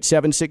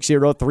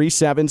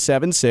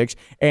 888-760-3776,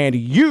 and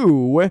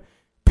you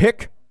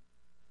pick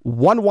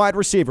one wide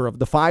receiver of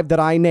the 5 that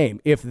I name.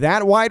 If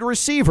that wide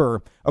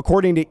receiver,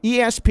 according to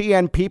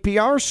ESPN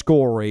PPR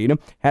scoring,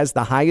 has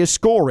the highest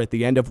score at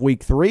the end of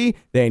week 3,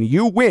 then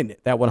you win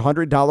that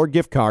 $100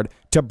 gift card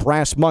to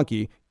Brass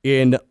Monkey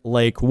in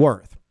Lake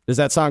Worth. Does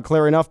that sound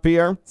clear enough,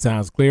 Pierre?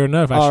 Sounds clear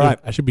enough.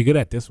 I should be good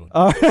at this one.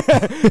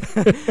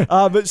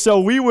 So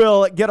we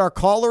will get our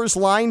callers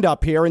lined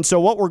up here. And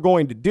so what we're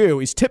going to do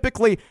is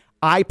typically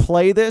I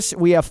play this.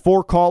 We have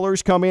 4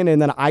 callers come in,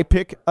 and then I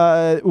pick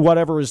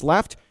whatever is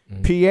left.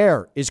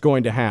 Pierre is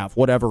going to have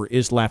whatever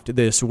is left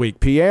this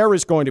week. Pierre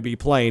is going to be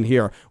playing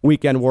here,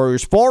 Weekend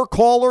Warriors. 4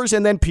 callers,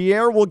 and then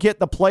Pierre will get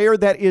the player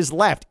that is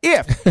left.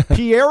 If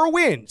Pierre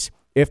wins,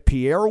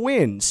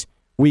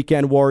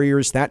 Weekend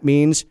Warriors, that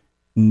means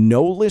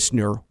no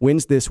listener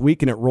wins this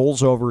week, and it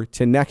rolls over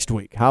to next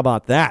week. How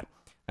about that?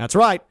 That's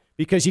right,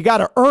 because you got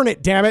to earn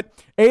it, damn it.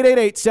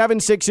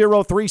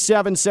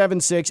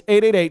 888-760-3776,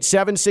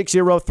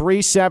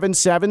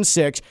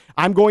 888-760-3776.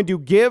 I'm going to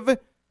give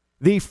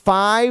the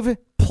 5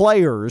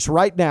 players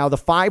right now, the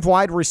 5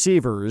 wide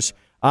receivers,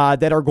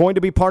 that are going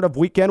to be part of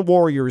Weekend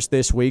Warriors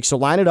this week. So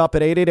line it up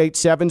at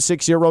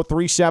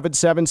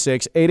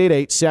 888-760-3776,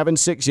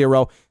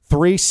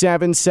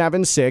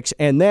 888-760-3776,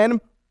 and then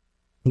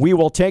we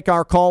will take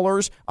our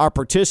callers, our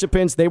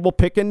participants. They will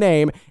pick a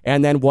name,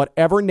 and then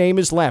whatever name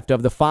is left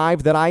of the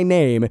 5 that I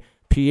name,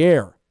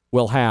 Pierre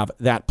will have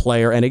that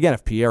player. And again,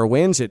 if Pierre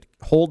wins, it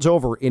holds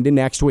over into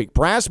next week.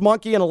 Brass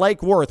Monkey and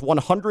Lake Worth,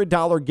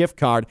 $100 gift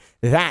card.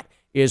 That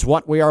is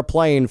what we are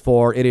playing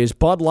for. It is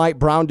Bud Light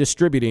Brown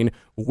Distributing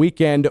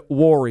Weekend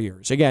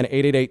Warriors. Again,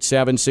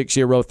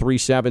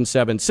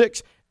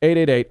 888-760-3776,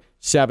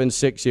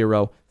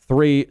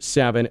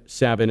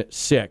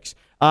 888-760-3776.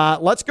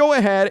 Let's go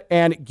ahead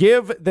and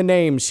give the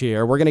names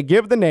here. We're going to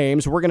give the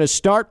names. We're going to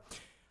start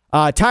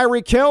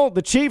Tyreek Hill,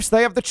 the Chiefs,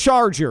 they have the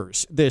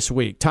Chargers this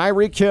week.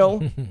 Tyreek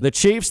Hill, the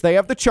Chiefs, they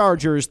have the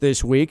Chargers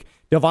this week.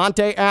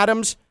 Davante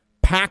Adams,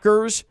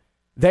 Packers,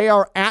 they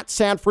are at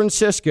San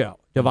Francisco.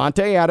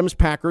 Davante Adams,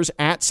 Packers,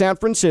 at San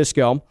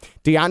Francisco.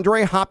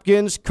 DeAndre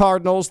Hopkins,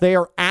 Cardinals, they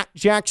are at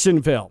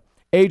Jacksonville.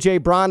 A.J.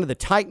 Brown of the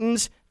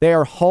Titans, they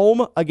are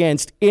home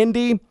against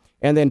Indy.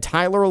 And then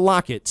Tyler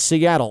Lockett,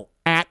 Seattle,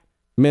 at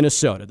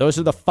Minnesota. Those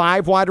are the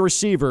 5 wide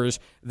receivers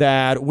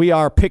that we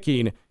are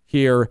picking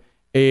here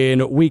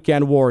in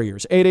Weekend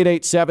Warriors.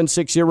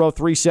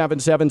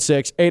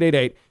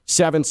 888-760-3776,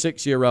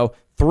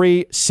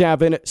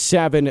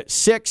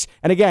 888-760-3776.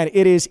 And again,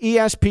 it is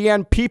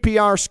ESPN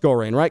PPR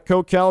scoring, right,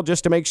 Coquel?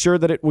 Just to make sure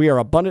that we are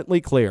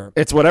abundantly clear.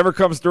 It's whatever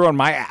comes through on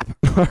my app.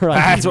 Right.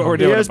 That's what we're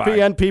doing.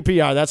 ESPN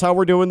PPR. That's how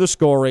we're doing the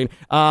scoring.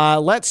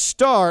 Let's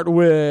start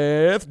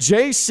with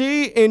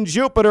JC in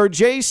Jupiter.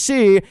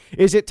 JC,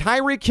 is it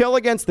Tyreek Hill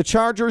against the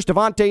Chargers,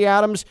 Davante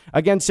Adams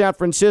against San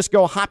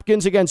Francisco,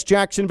 Hopkins against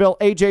Jacksonville,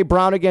 A.J.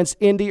 Brown against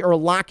Indy, or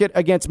Lockett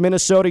against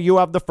Minnesota? You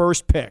have the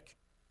first pick.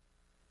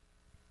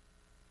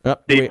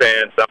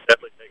 Defense, I'm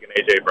definitely taking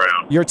A.J.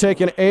 Brown. You're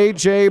taking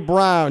A.J.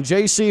 Brown.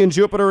 JC in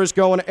Jupiter is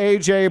going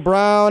A.J.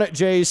 Brown.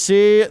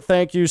 JC,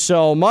 thank you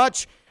so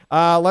much.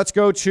 Let's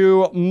go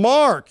to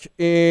Mark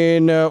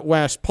in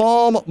West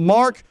Palm.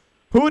 Mark,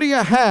 who do you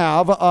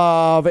have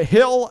of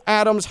Hill,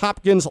 Adams,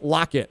 Hopkins,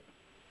 Lockett?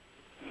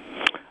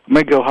 I'm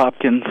going to go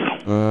Hopkins.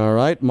 All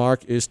right.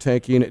 Mark is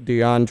taking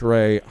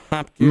DeAndre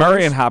Hopkins.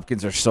 Murray and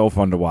Hopkins are so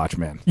fun to watch,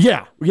 man.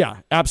 Yeah,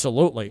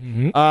 absolutely.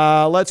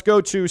 Mm-hmm. Let's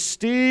go to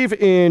Steve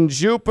in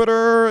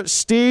Jupiter.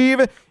 Steve,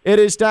 it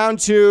is down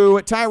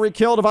to Tyreek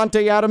Hill,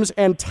 Davante Adams,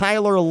 and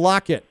Tyler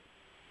Lockett.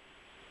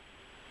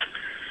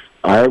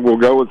 I will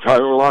go with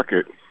Tyler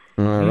Lockett.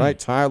 All right,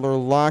 Tyler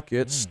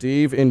Lockett,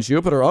 Steve in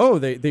Jupiter. Oh,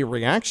 the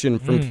reaction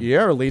from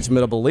Pierre leads me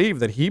to believe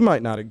that he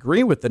might not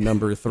agree with the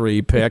number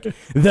 3 pick.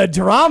 The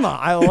drama,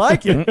 I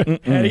like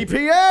it. Eddie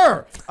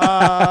Pierre.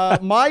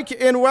 Mike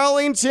in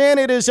Wellington,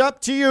 it is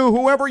up to you.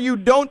 Whoever you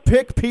don't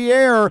pick,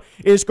 Pierre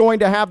is going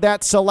to have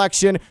that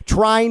selection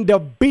trying to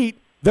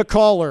beat the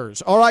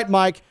callers. All right,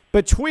 Mike,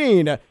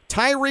 between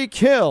Tyreek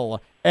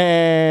Hill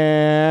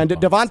and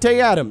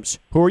Davante Adams,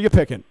 who are you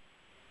picking?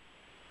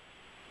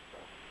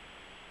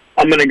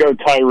 I'm going to go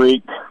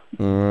Tyreek.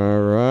 All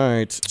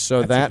right.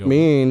 So that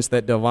means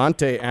that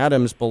Davante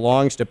Adams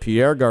belongs to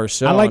Pierre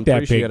Garcon. I like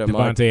that pick,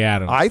 Davante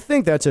Adams. I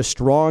think that's a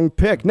strong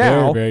pick.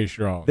 Now, very, very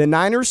strong. The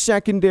Niners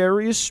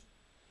secondary is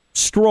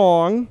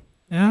strong.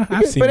 Yeah,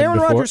 I've seen them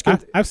before.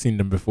 I've seen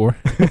them before.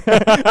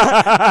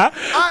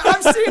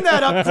 I've seen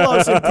that up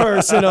close and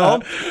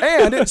personal.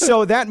 And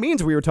so that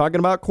means we were talking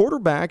about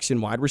quarterbacks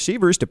and wide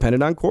receivers,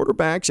 dependent on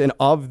quarterbacks. And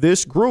of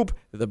this group,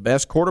 the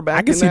best quarterback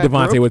I can see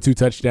Davante with 2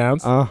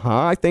 touchdowns.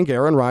 I think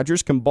Aaron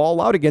Rodgers can ball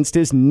out against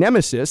his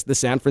nemesis, the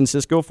San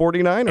Francisco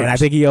 49ers. And I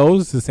think he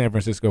owes the San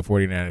Francisco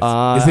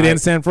 49ers. Is it in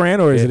San Fran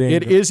or is it in?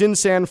 It is in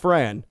San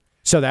Fran.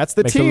 So that's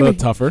the Makes team it a little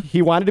tougher.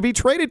 He wanted to be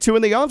traded to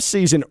in the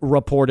offseason,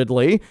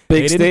 reportedly. Big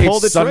they didn't stage, pull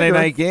the Sunday trigger.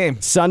 night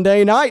game.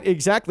 Sunday night,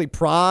 exactly.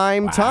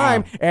 Prime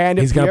time. And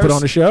he's going to put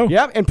on a show.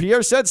 Yep, and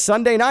Pierre said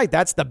Sunday night,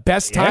 that's the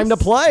best time to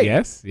play.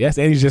 Yes,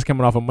 and he's just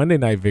coming off a Monday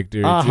night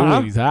victory, too,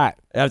 and he's hot.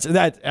 That's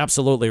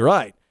absolutely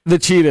right. The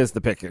cheetah is the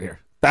pick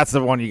here. That's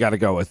the one you got to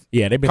go with.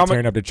 Yeah, they've been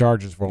tearing up the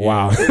Chargers for a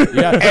while. It's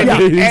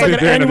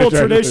like an annual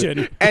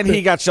tradition. And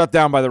he got shut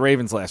down by the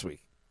Ravens last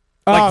week.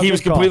 He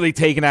was completely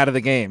taken out of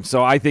the game.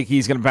 So I think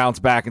he's going to bounce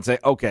back and say,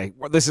 okay,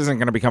 this isn't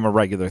going to become a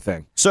regular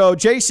thing. So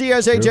JC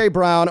has A.J.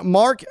 Brown.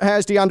 Mark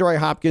has DeAndre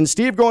Hopkins.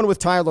 Steve going with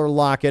Tyler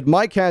Lockett.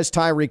 Mike has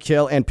Tyreek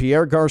Hill. And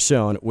Pierre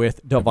Garcon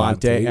with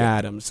Davante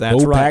Adams.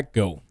 That's right. Pack,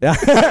 go.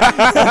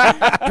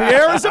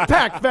 Pierre is a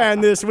Pack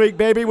fan this week,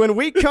 baby. When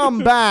we come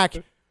back,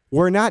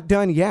 we're not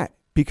done yet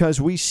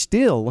because we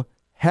still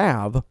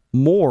have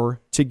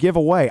more to give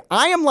away.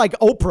 I am like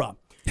Oprah.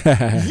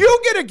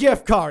 You get a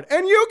gift card,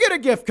 and you get a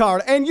gift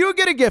card, and you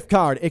get a gift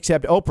card.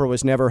 Except Oprah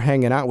was never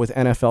hanging out with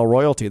NFL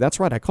royalty. That's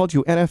right. I called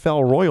you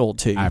NFL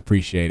royalty. I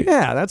appreciate it.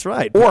 Yeah, that's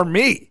right. Or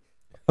me.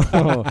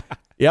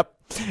 Yep.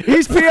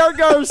 He's Pierre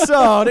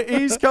Garcon.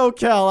 He's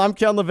Coquel. I'm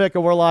Ken LaVicka.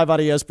 We're live on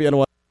ESPN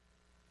 1.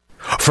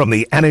 From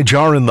the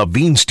Anajar and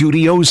Levine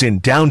Studios in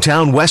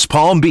downtown West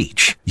Palm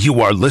Beach,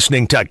 you are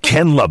listening to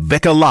Ken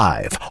LaVicka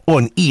Live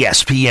on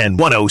ESPN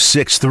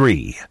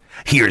 106.3.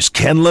 Here's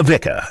Ken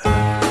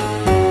LaVicka.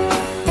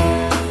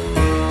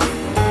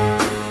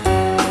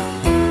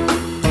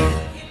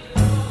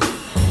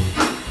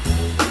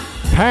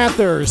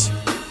 Panthers,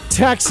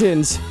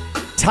 Texans,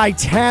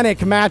 Titanic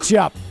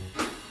matchup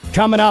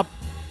coming up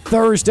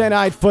Thursday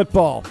Night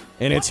Football.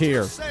 And it's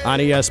here on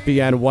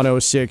ESPN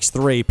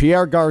 106.3.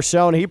 Pierre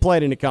Garçon, he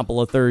played in a couple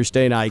of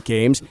Thursday night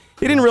games.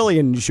 He didn't really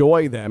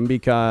enjoy them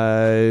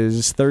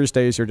because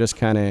Thursdays are just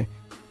kind of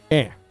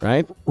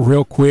right?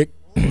 Real quick,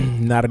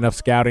 not enough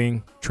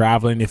scouting,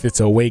 traveling. If it's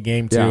a away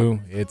game too,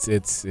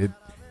 it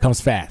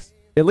comes fast.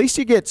 At least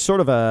you get sort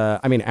of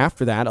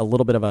after that, a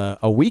little bit of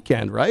a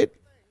weekend, right?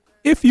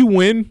 If you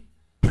win.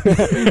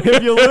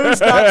 If you lose,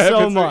 not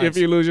so much. If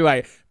you lose, you're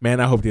like, man,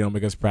 I hope they don't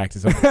make us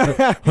practice on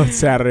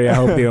Saturday. I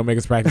hope they don't make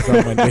us practice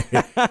on Monday.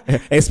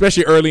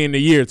 Especially early in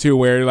the year, too,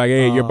 where like,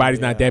 hey, your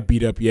body's not that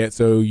beat up yet,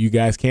 so you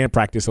guys can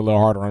practice a little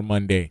harder on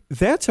Monday.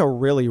 That's a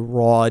really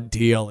raw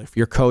deal if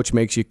your coach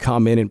makes you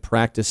come in and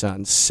practice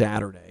on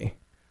Saturday.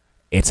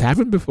 It's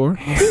happened before.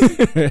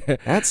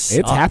 It's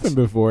happened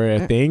before.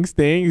 Yeah. Things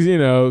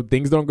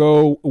don't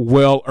go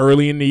well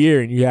early in the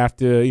year, and you have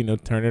to,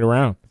 turn it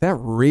around. That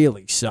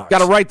really sucks. Got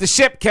to right the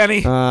ship,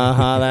 Kenny.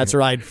 That's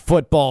right.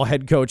 Football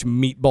head coach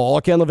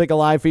Meatball. Ken LaVicka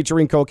Live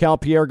featuring Coquel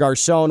Pierre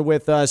Garçon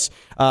with us.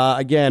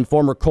 Again,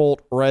 former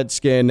Colt,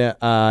 Redskin,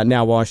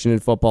 now Washington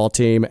football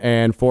team,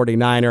 and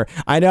 49er.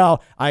 I know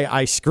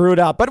I screwed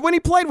up, but when he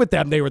played with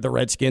them, they were the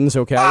Redskins,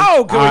 okay?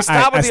 Oh, can we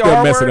stop with the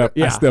R word?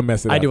 Yeah. I still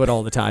mess it up. I do it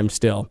all the time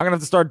still. I'm going to have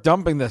to start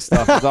dumping this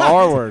stuff with the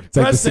R word.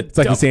 It's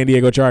like the San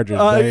Diego Chargers.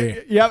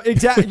 Yeah,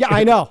 exactly. Yeah,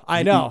 I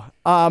know.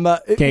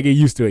 Can't get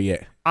used to it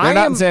yet. They're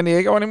not in San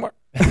Diego anymore.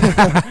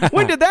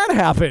 When did that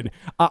happen?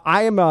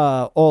 I am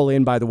all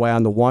in, by the way,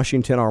 on the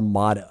Washington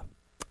Armada.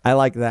 I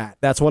like that.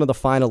 That's one of the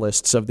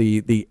finalists of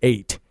the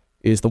 8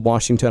 is the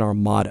Washington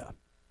Armada.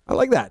 I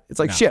like that. It's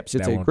like ships.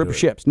 It's a group of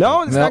ships.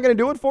 No, it's not going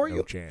to do it for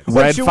you. Chance.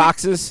 Red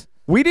Foxes.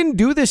 We didn't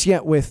do this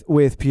yet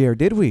with Pierre,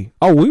 did we?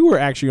 Oh, we were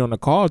actually on the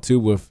call too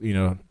with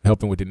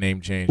helping with the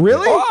name change.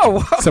 Really?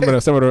 Oh, some of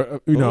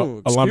the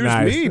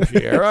alumni. Excuse me,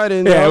 Pierre. I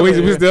didn't. Yeah,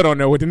 we still don't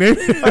know what the name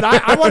is. But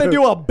I want to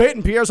do a bit,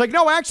 and Pierre's like,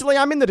 no, actually,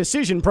 I'm in the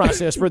decision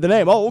process for the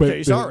name. Oh,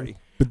 okay, sorry.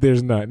 But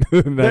there's none.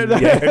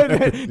 Nothing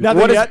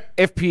yet.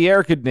 If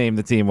Pierre could name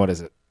the team, what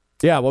is it?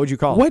 Yeah, what would you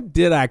call it? What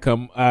did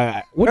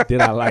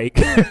I like?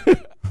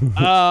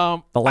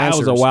 The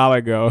Lancers. That was a while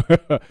ago.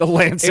 The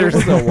Lancers.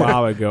 It was a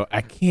while ago.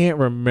 I can't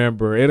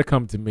remember. It'll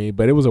come to me,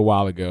 but it was a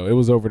while ago. It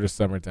was over the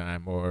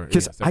summertime.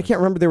 Because I can't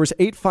remember. There was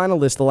 8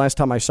 finalists the last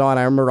time I saw it.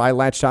 I remember I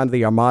latched onto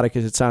the Armada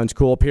because it sounds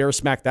cool. Pierre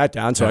smacked that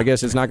down, so I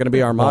guess it's not going to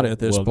be Armada at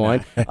this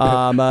point.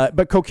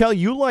 But Coquel,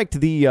 you liked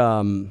the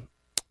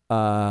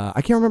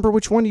I can't remember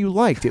which one you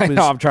liked. I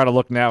know, I'm trying to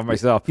look now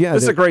myself. Yeah,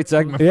 this is a great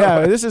segment.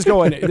 Yeah, this is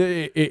going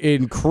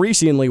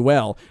increasingly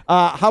well.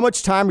 How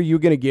much time are you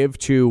going to give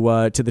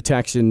to the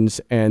Texans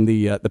and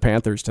the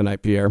Panthers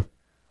tonight, Pierre?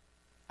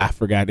 I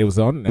forgot it was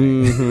on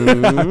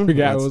tonight. I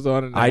forgot it was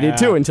on tonight. I did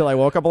too until I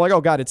woke up. I'm like,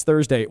 oh, God, it's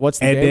Thursday. What's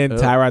the game? Then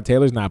Tyrod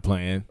Taylor's not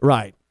playing.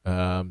 Right.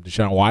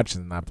 Deshaun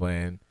Watson's not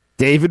playing.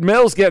 David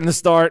Mills getting the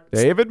start.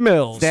 David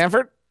Mills.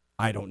 Stanford?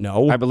 I don't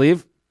know. I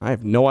believe. I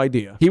have no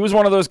idea. He was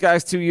one of those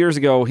guys 2 years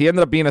ago. He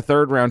ended up being a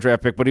 3rd-round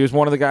draft pick, but he was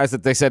one of the guys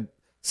that they said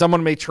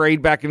someone may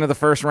trade back into the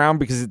 1st round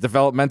because he's a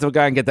developmental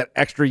guy and get that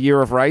extra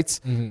year of rights.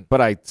 Mm-hmm. But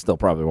I still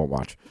probably won't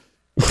watch.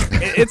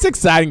 It's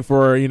exciting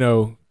for,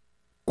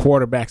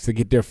 quarterbacks to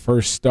get their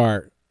first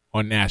start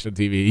on national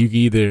TV. You can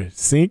either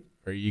sink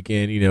or you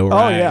can, rise.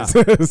 Oh, yeah.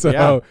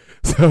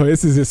 So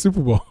this is a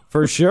Super Bowl.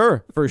 For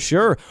sure.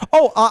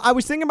 Oh, I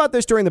was thinking about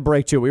this during the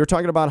break, too. We were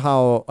talking about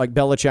how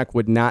Belichick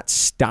would not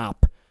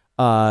stop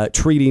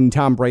treating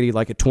Tom Brady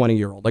like a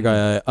 20-year-old, like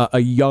a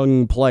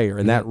young player,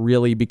 and that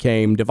really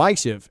became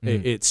divisive.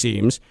 It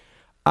seems.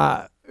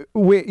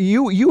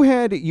 You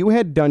had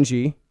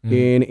Dungy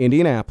in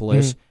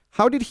Indianapolis.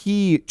 How did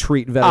he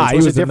treat veterans?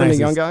 Was it different than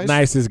young guys?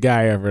 Nicest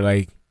guy ever.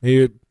 Like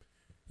you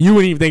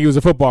wouldn't even think he was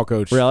a football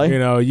coach. Really?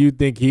 You'd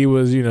think he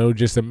was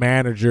just a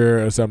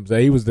manager or something.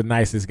 He was the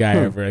nicest guy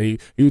ever. You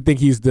would think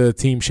he's the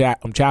team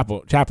chaplain.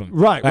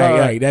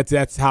 Right.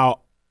 That's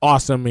how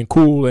awesome and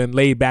cool and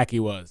laid back he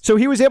was. So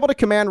he was able to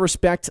command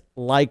respect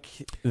like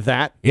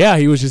that? Yeah,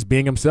 he was just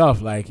being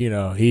himself. Like,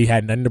 he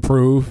had nothing to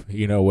prove,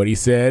 what he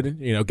said.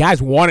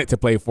 Guys wanted to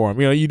play for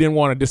him. You didn't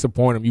want to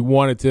disappoint him. You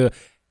wanted to,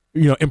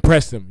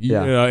 impress him. He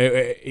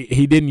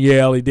didn't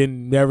yell. He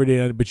never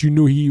did, but you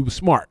knew he was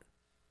smart.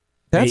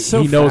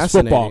 He knows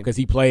football because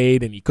he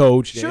played and he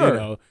coached.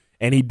 Sure.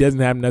 And he doesn't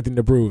have nothing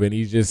to prove, and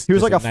he was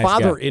like a nice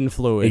father guy.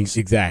 influence.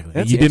 Exactly.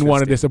 You didn't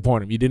want to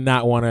disappoint him. You did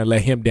not want to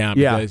let him down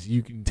because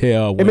you can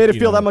tell. It made it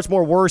feel that much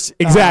more worse.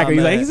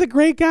 Exactly. He's a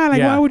great guy.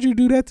 Why would you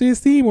do that to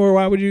his team, or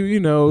why would you,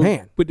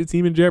 put the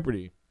team in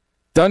jeopardy?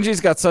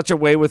 Dungy's got such a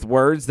way with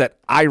words that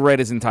I read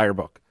his entire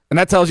book, and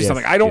that tells you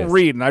something. I don't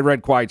read, and I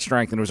read Quiet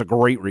Strength, and it was a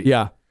great read.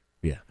 Yeah.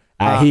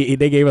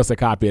 They gave us a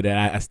copy of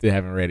that. I still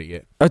haven't read it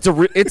yet.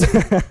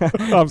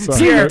 I'm sorry.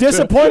 See, you're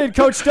disappointed,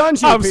 Coach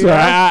Dungy. I'm sorry.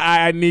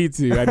 I need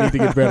to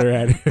get better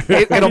at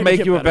it. It'll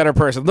make you a better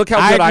person. Look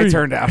how good I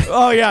turned out.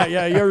 Oh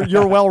yeah.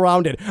 You're well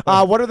rounded.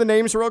 What are the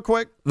names, real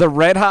quick? The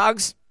Red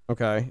Hogs.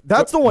 Okay,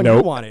 that's the one you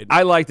wanted.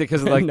 I liked it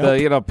because of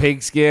the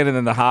pig skin and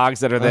then the hogs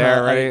that are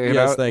there, right?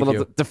 Yes, thank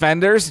you.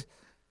 Defenders.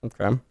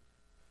 Okay.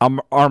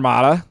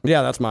 Armada.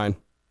 Yeah, that's mine.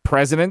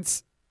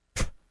 Presidents,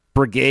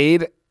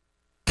 Brigade,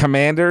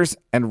 Commanders,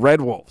 and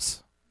Red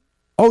Wolves.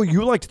 Oh,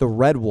 you liked the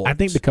Red Wolves. I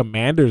think the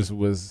Commanders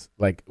was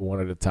like one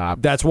of the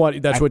top. That's what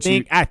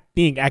I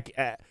think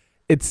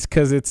it's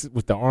because it's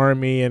with the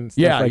Army and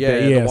stuff like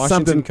that. Yeah, the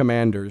Washington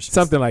Commanders.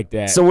 Something like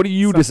that. So what are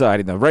you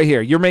deciding, though? Right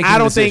here. You're making I a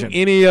don't decision.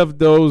 think any of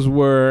those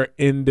were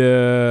in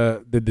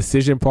the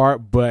decision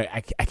part, but I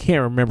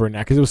can't remember now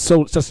because it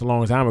was such a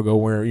long time ago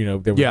where,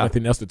 there was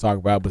nothing else to talk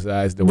about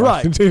besides the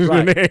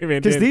Washington name.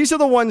 Because these are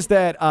the ones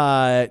that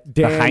Dan...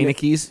 The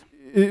Heinekes?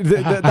 The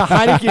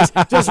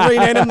Heinekes, just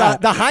rename them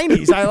the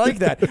Heinies. I like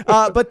that.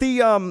 But the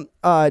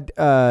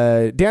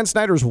Dan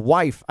Snyder's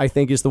wife, I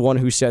think, is the one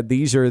who said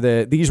these were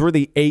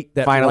the 8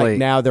 that right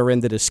now they're in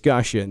the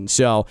discussion.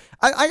 So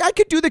I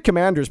could do the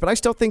Commanders, but I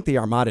still think the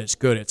Armada is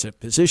good. It's a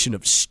position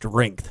of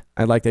strength.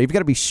 I like that. You've got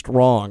to be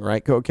strong,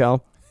 right,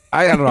 Coquel?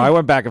 I don't know. I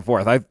went back and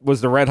forth. I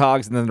was the Red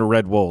Hogs and then the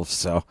Red Wolves.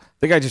 So I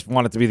think I just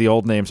want it to be the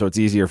old name so it's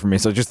easier for me.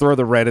 So just throw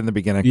the red in the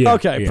beginning. Yeah,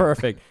 okay,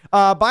 perfect.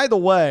 By the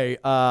way,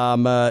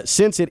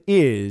 since it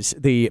is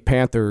the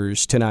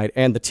Panthers tonight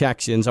and the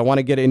Texans, I want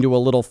to get into a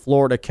little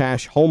Florida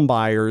cash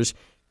homebuyers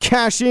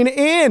cashing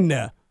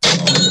in.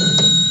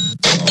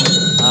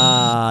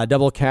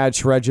 Double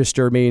cash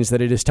register means that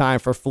it is time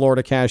for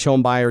Florida cash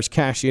homebuyers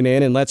cashing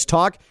in. And let's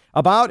talk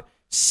about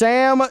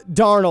Sam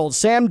Darnold.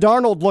 Sam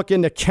Darnold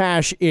looking to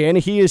cash in.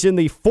 He is in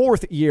the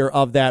 4th year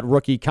of that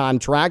rookie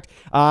contract.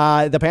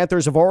 The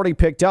Panthers have already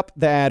picked up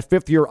that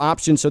 5th-year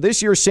option. So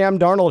this year, Sam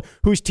Darnold,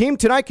 whose team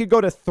tonight could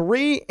go to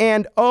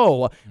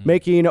 3-0,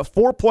 making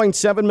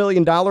 $4.7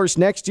 million.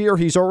 Next year,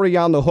 he's already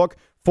on the hook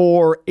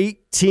for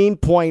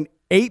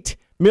 $18.8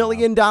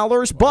 million.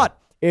 But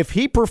if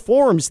he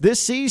performs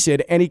this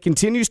season and he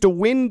continues to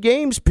win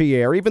games,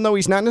 Pierre, even though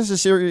he's not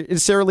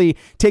necessarily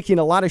taking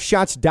a lot of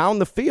shots down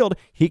the field,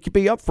 he could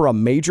be up for a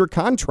major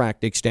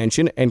contract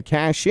extension and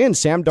cash in.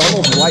 Sam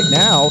Darnold right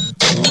now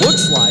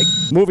looks like,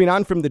 moving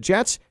on from the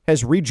Jets,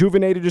 has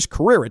rejuvenated his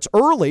career. It's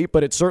early,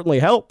 but it certainly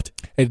helped.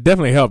 It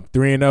definitely helped.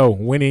 3-0.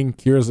 Winning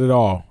cures it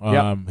all.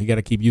 He got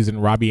to keep using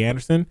Robbie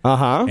Anderson.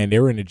 And they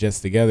were in the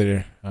Jets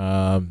together.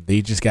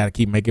 They just got to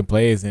keep making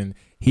plays, and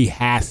he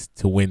has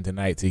to win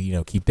tonight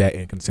to keep that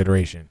in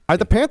consideration. Are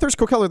the Panthers,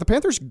 Coquel, are the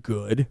Panthers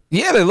good?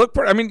 Yeah, they look.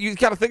 I mean, you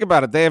got to think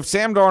about it. They have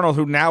Sam Darnold,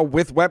 who now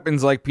with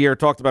weapons like Pierre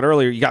talked about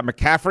earlier. You got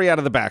McCaffrey out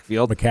of the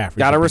backfield.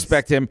 Got to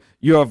respect him.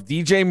 You have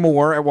DJ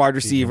Moore at wide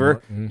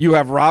receiver. You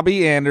have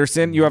Robbie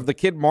Anderson. You have the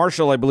kid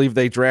Marshall, I believe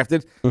they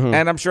drafted,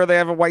 and I'm sure they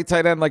have a white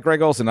tight end like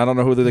Greg Olsen. I don't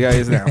know who the guy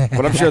is now,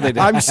 but I'm sure they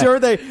do. I'm sure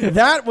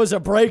that was a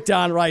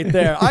breakdown right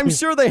there. I'm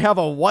sure they have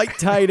a white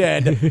tight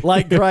end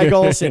like Greg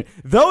Olsen.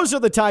 Those are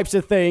the types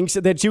of things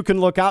that you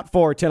can look out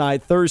for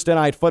tonight, Thursday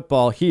Night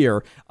Football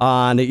here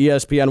on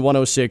ESPN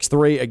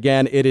 106.3.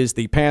 Again, it is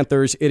the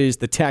Panthers, it is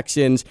the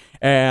Texans,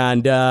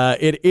 and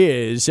it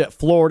is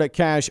Florida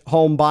cash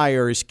home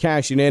buyers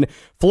cashing in.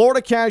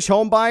 Florida cash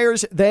home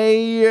buyers,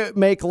 they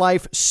make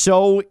life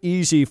so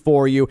easy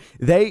for you.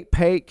 They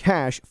pay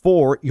cash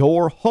for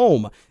your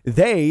home.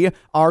 They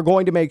are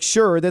going to make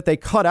sure that they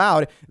cut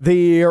out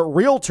the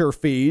realtor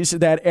fees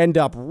that end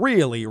up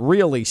really,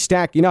 really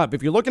stacking up.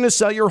 If you're looking to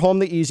sell your home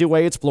the easy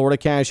way, it's Florida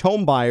cash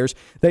home buyers.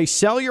 They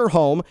sell your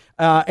home,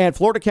 and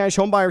Florida cash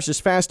home buyers is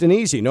fast and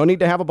easy. No need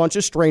to have a bunch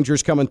of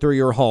strangers coming through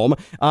your home.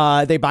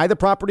 They buy the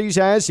properties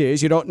as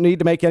is. You don't need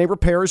to make any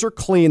repairs or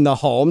clean the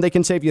home. They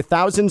can save you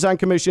thousands on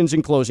commissions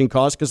and closing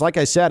costs because, like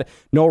I said,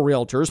 no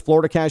realtors.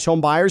 Florida cash home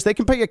buyers, they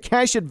can pay a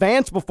cash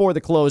advance before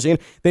the closing.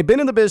 They've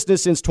been in the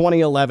business since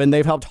 2011.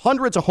 They've helped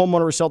hundreds of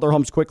homeowners sell their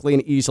homes quickly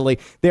and easily.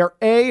 They're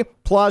A+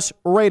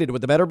 rated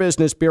with the Better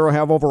Business Bureau,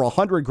 have over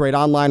 100 great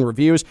online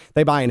reviews.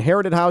 They buy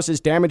inherited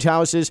houses, damaged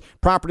houses,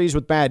 properties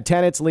with bad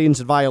tenants, liens,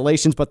 and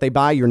violations, but they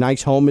buy your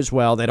nice home as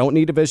well. They don't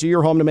need to visit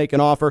your home to make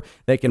an offer.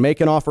 They can make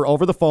an offer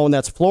over the phone.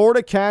 That's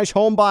Florida cash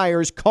home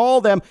buyers.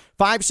 Call them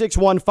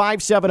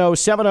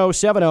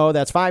 561-570-7070.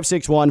 That's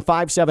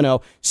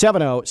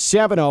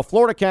 561-570-7070.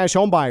 Florida cash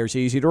home buyers.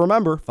 Easy to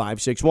remember.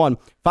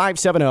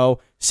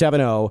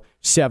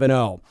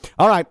 561-570-7070.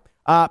 All right,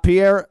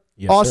 Pierre.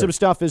 Yes, awesome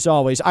stuff as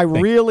always. I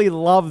really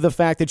love the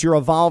fact that you're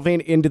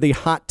evolving into the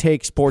hot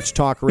take sports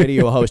talk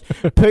radio host.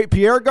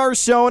 Pierre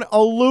Garcon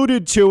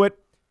alluded to it,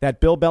 that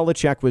Bill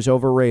Belichick was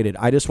overrated.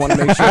 I just want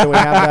to make sure that we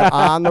have that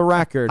on the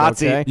record.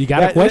 Okay, you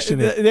got to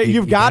question it.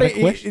 You've got to.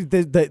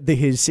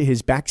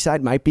 His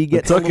backside might be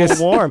getting a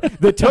little warm.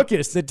 The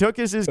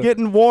tuchus is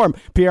getting warm.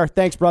 Pierre,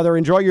 thanks, brother.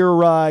 Enjoy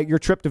your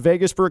trip to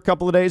Vegas for a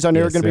couple of days. I know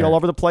you're going to be all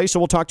over the place, so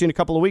we'll talk to you in a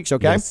couple of weeks.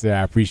 Okay? Yes, sir.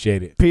 I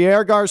appreciate it.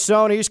 Pierre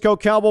Garcon, East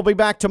Coquel. We'll be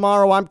back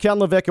tomorrow. I'm Ken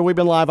LaVicka. We've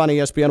been live on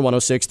ESPN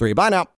 106.3. Bye now.